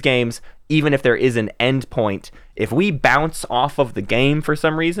some of these games, even if there is an end point, if we bounce off of the game for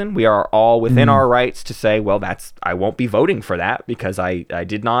some reason, we are all within our rights to say, well, I won't be voting for that because I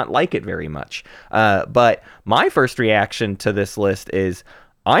did not like it very much. But my first reaction to this list is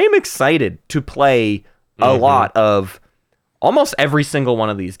I am excited to play a lot of almost every single one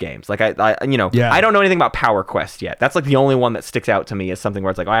of these games. Like I don't know anything about Power Quest yet. That's like the only one that sticks out to me as something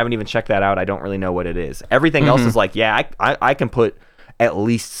where it's like, oh, I haven't even checked that out. I don't really know what it is. Everything else is like, yeah, I can put at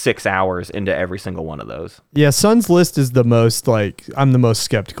least 6 hours into every single one of those. Yeah, Sun's list is the most I'm the most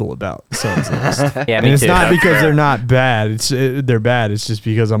skeptical about Sun's list. Yeah, and it's not because they're not bad. They're bad. It's just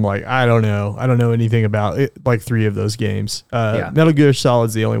because I'm like, I don't know anything about it, like 3 of those games. Metal Gear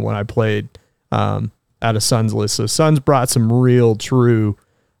Solid's the only one I played out of Sun's list. So Sun's brought some real true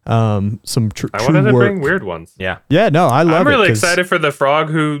I wanted to bring weird ones. Yeah. No, I love it. I'm really excited for the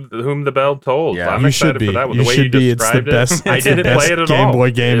frog whom the bell tolls. Yeah. I'm excited for that one. The way you described it, I didn't play it at all. Game Boy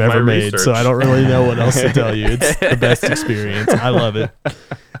game ever made, research. so I don't really know what else to tell you. It's the best experience. I love it.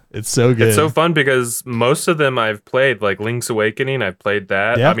 It's so good. It's so fun because most of them I've played, like Link's Awakening, I've played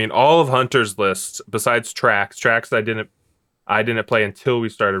that. Yep. I mean, all of Hunter's list, besides Tracks I didn't play until we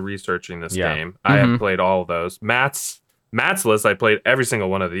started researching this game. I have played all of those. Matt's list, I played every single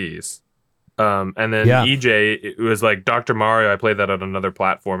one of these. And then EJ, it was like Dr. Mario, I played that on another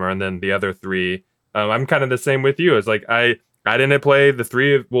platformer, and then the other 3. I'm kind of the same with you. It's like I didn't play the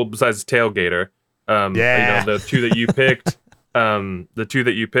 3, besides Tailgater. The 2 that you picked. The 2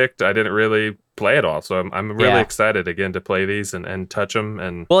 that you picked, I didn't really play at all. So I'm really excited again to play these and touch them.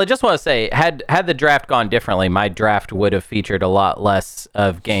 And well, I just want to say, had the draft gone differently, my draft would have featured a lot less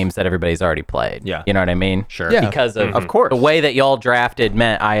of games that everybody's already played. Yeah. You know what I mean? Sure. Yeah. Because of course, the way that y'all drafted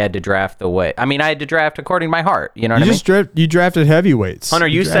meant I had to draft the way. I mean, I had to draft according to my heart. You know what I mean? You drafted heavyweights. Hunter,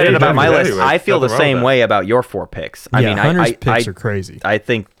 you said it about my list. I feel the same way about your 4 picks. I mean, Hunter's picks are crazy. I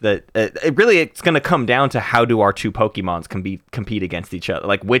think that it's going to come down to how do our 2 Pokemons compete against each other.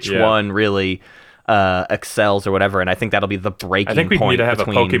 Like which one really excels or whatever, and I think that'll be the breaking point. I think we need to have a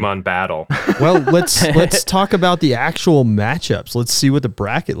Pokemon battle. Well, let's talk about the actual matchups. Let's see what the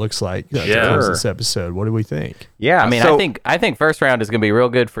bracket looks like. This episode. What do we think? Yeah, I mean, I think first round is going to be real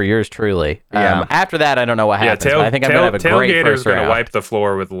good for yours truly. After that, I don't know what happens. But I think I'm going to have a great first round. Tailgater's going to wipe the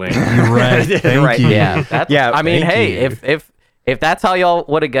floor with Link. Right. Thank you. Yeah. I mean, hey, if that's how y'all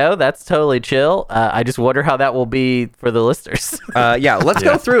want to go, that's totally chill. I just wonder how that will be for the listeners. Let's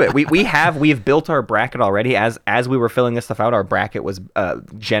go through it. We've built our bracket already. As we were filling this stuff out, our bracket was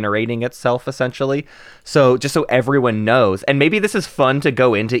generating itself essentially. So just so everyone knows, and maybe this is fun to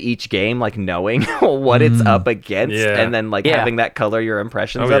go into each game like knowing what it's up against, and then like having that color your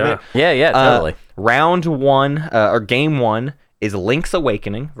impressions of it. Yeah, totally. Round 1 or game 1 is Link's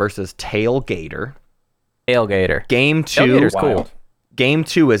Awakening versus Tailgater. Tailgater. Game 2. Tailgater's cool. Game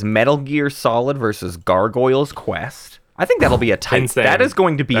 2 is Metal Gear Solid versus Gargoyle's Quest. I think that'll be a tight. Insane. That is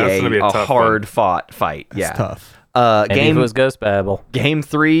going to be a hard fought fight. It's tough. Maybe if it was Ghost Babel. Game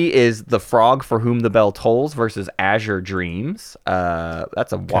 3 is The Frog for Whom the Bell Tolls versus Azure Dreams.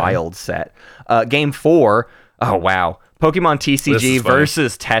 That's a wild set. Game 4. Oh wow. Pokemon TCG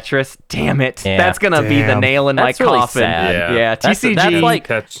versus Tetris. Damn it. Yeah. That's going to be the nail in my coffin. Sad. Yeah,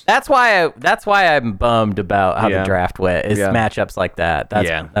 TCG. That's why I'm bummed about how the draft went. Is matchups like that.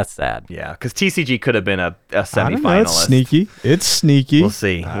 That's sad. Yeah, because TCG could have been a semifinalist. It's sneaky. We'll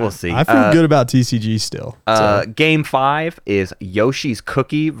see. I feel good about TCG still. Game 5 is Yoshi's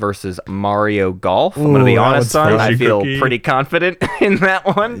Cookie versus Mario Golf. I'm going to be honest, son. I feel pretty confident in that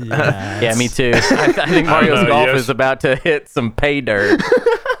one. Yeah, me too. I think Mario's Golf is about to hit some pay dirt.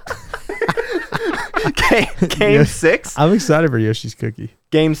 Game 6. I'm excited for Yoshi's Cookie.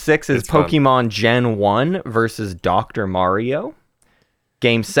 Game 6 is Pokemon Gen 1 versus Dr. Mario.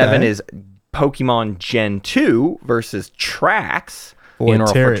 Game 7 is Pokemon Gen 2 versus Tracks.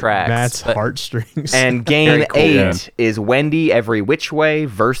 funeral tear for at tracks. Matt's But- heartstrings. And game Very cool 8 game. is Wendy Every Which Way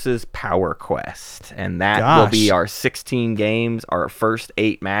versus Power Quest. And that will be Gosh. our 16 games, our first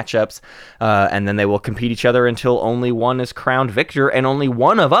 8 matchups. And then they will compete each other until only one is crowned victor, and only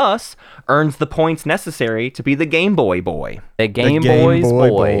one of us earns the points necessary to be the Game Boy boy. The The Game Boy's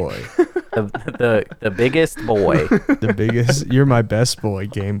boy. The biggest boy. The biggest. You're my best boy,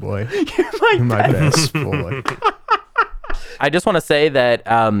 Game Boy. You're my best boy. I just want to say that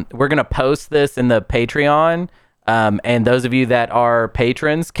we're going to post this in the Patreon. And those of you that are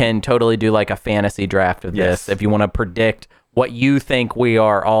patrons can totally do like a fantasy draft of Yes. this if you want to predict what you think we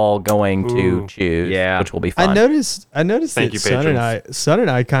are all going to Ooh. choose, Yeah. which will be fun. I noticed Thank that you, Son and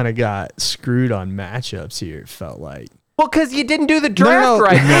I kind of got screwed on matchups here. It felt like. Well, because you didn't do the draft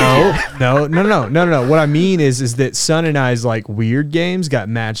right. No. What I mean is that Son and I's like weird games got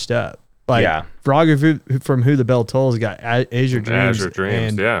matched up. Like Yeah. Frog from Who the Bell Tolls got Azure Dreams, Azure Dreams,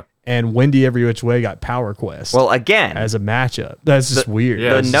 and, yeah. and Wendy Every Which Way got Power Quest. Well, again, as a matchup, that's just weird.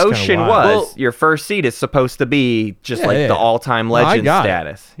 yeah, the It's just kinda notion wild. was your first seed is supposed to be just Yeah, like yeah. the all-time No, I legend got it.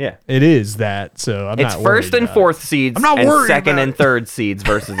 status. Yeah. It is that. So I'm It's not first worried and about fourth seeds I'm not and worried second about and it. third seeds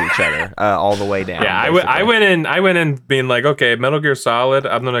versus each other, all the way down. Yeah, I basically. went in being like, okay, Metal Gear Solid.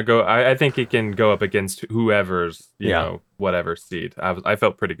 I'm gonna go. I think he can go up against whoever's, you know, whatever seed. I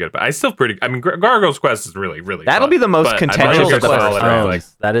felt pretty good, but I still pretty. I mean, Gargoyle's Quest is really, really. That'll fun, be the most but contentious Metal Gear of the first Solid, round. like,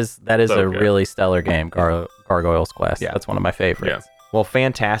 That is so a good. really stellar game, Gargoyle's Quest. Yeah. That's one of my favorites. Well,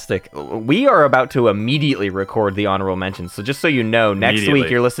 fantastic. We are about to immediately record the honorable mentions. So just so you know, next week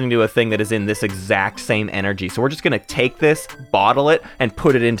Immediately. you're listening to a thing that is in this exact same energy. So we're just going to take this, bottle it, and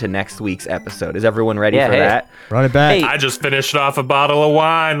put it into next week's episode. Is everyone ready Yeah, for hey. that? Run it back. Hey. I just finished off a bottle of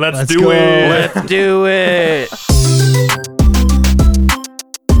wine. Let's do go. it. Let's do it.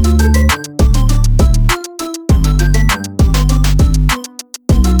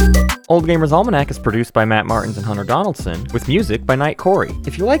 Old Gamers Almanac is produced by Matt Martins and Hunter Donaldson, with music by Knight Corey.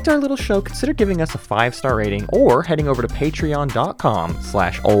 If you liked our little show, consider giving us a 5-star rating or heading over to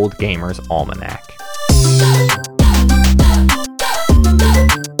patreon.com/oldgamersalmanac.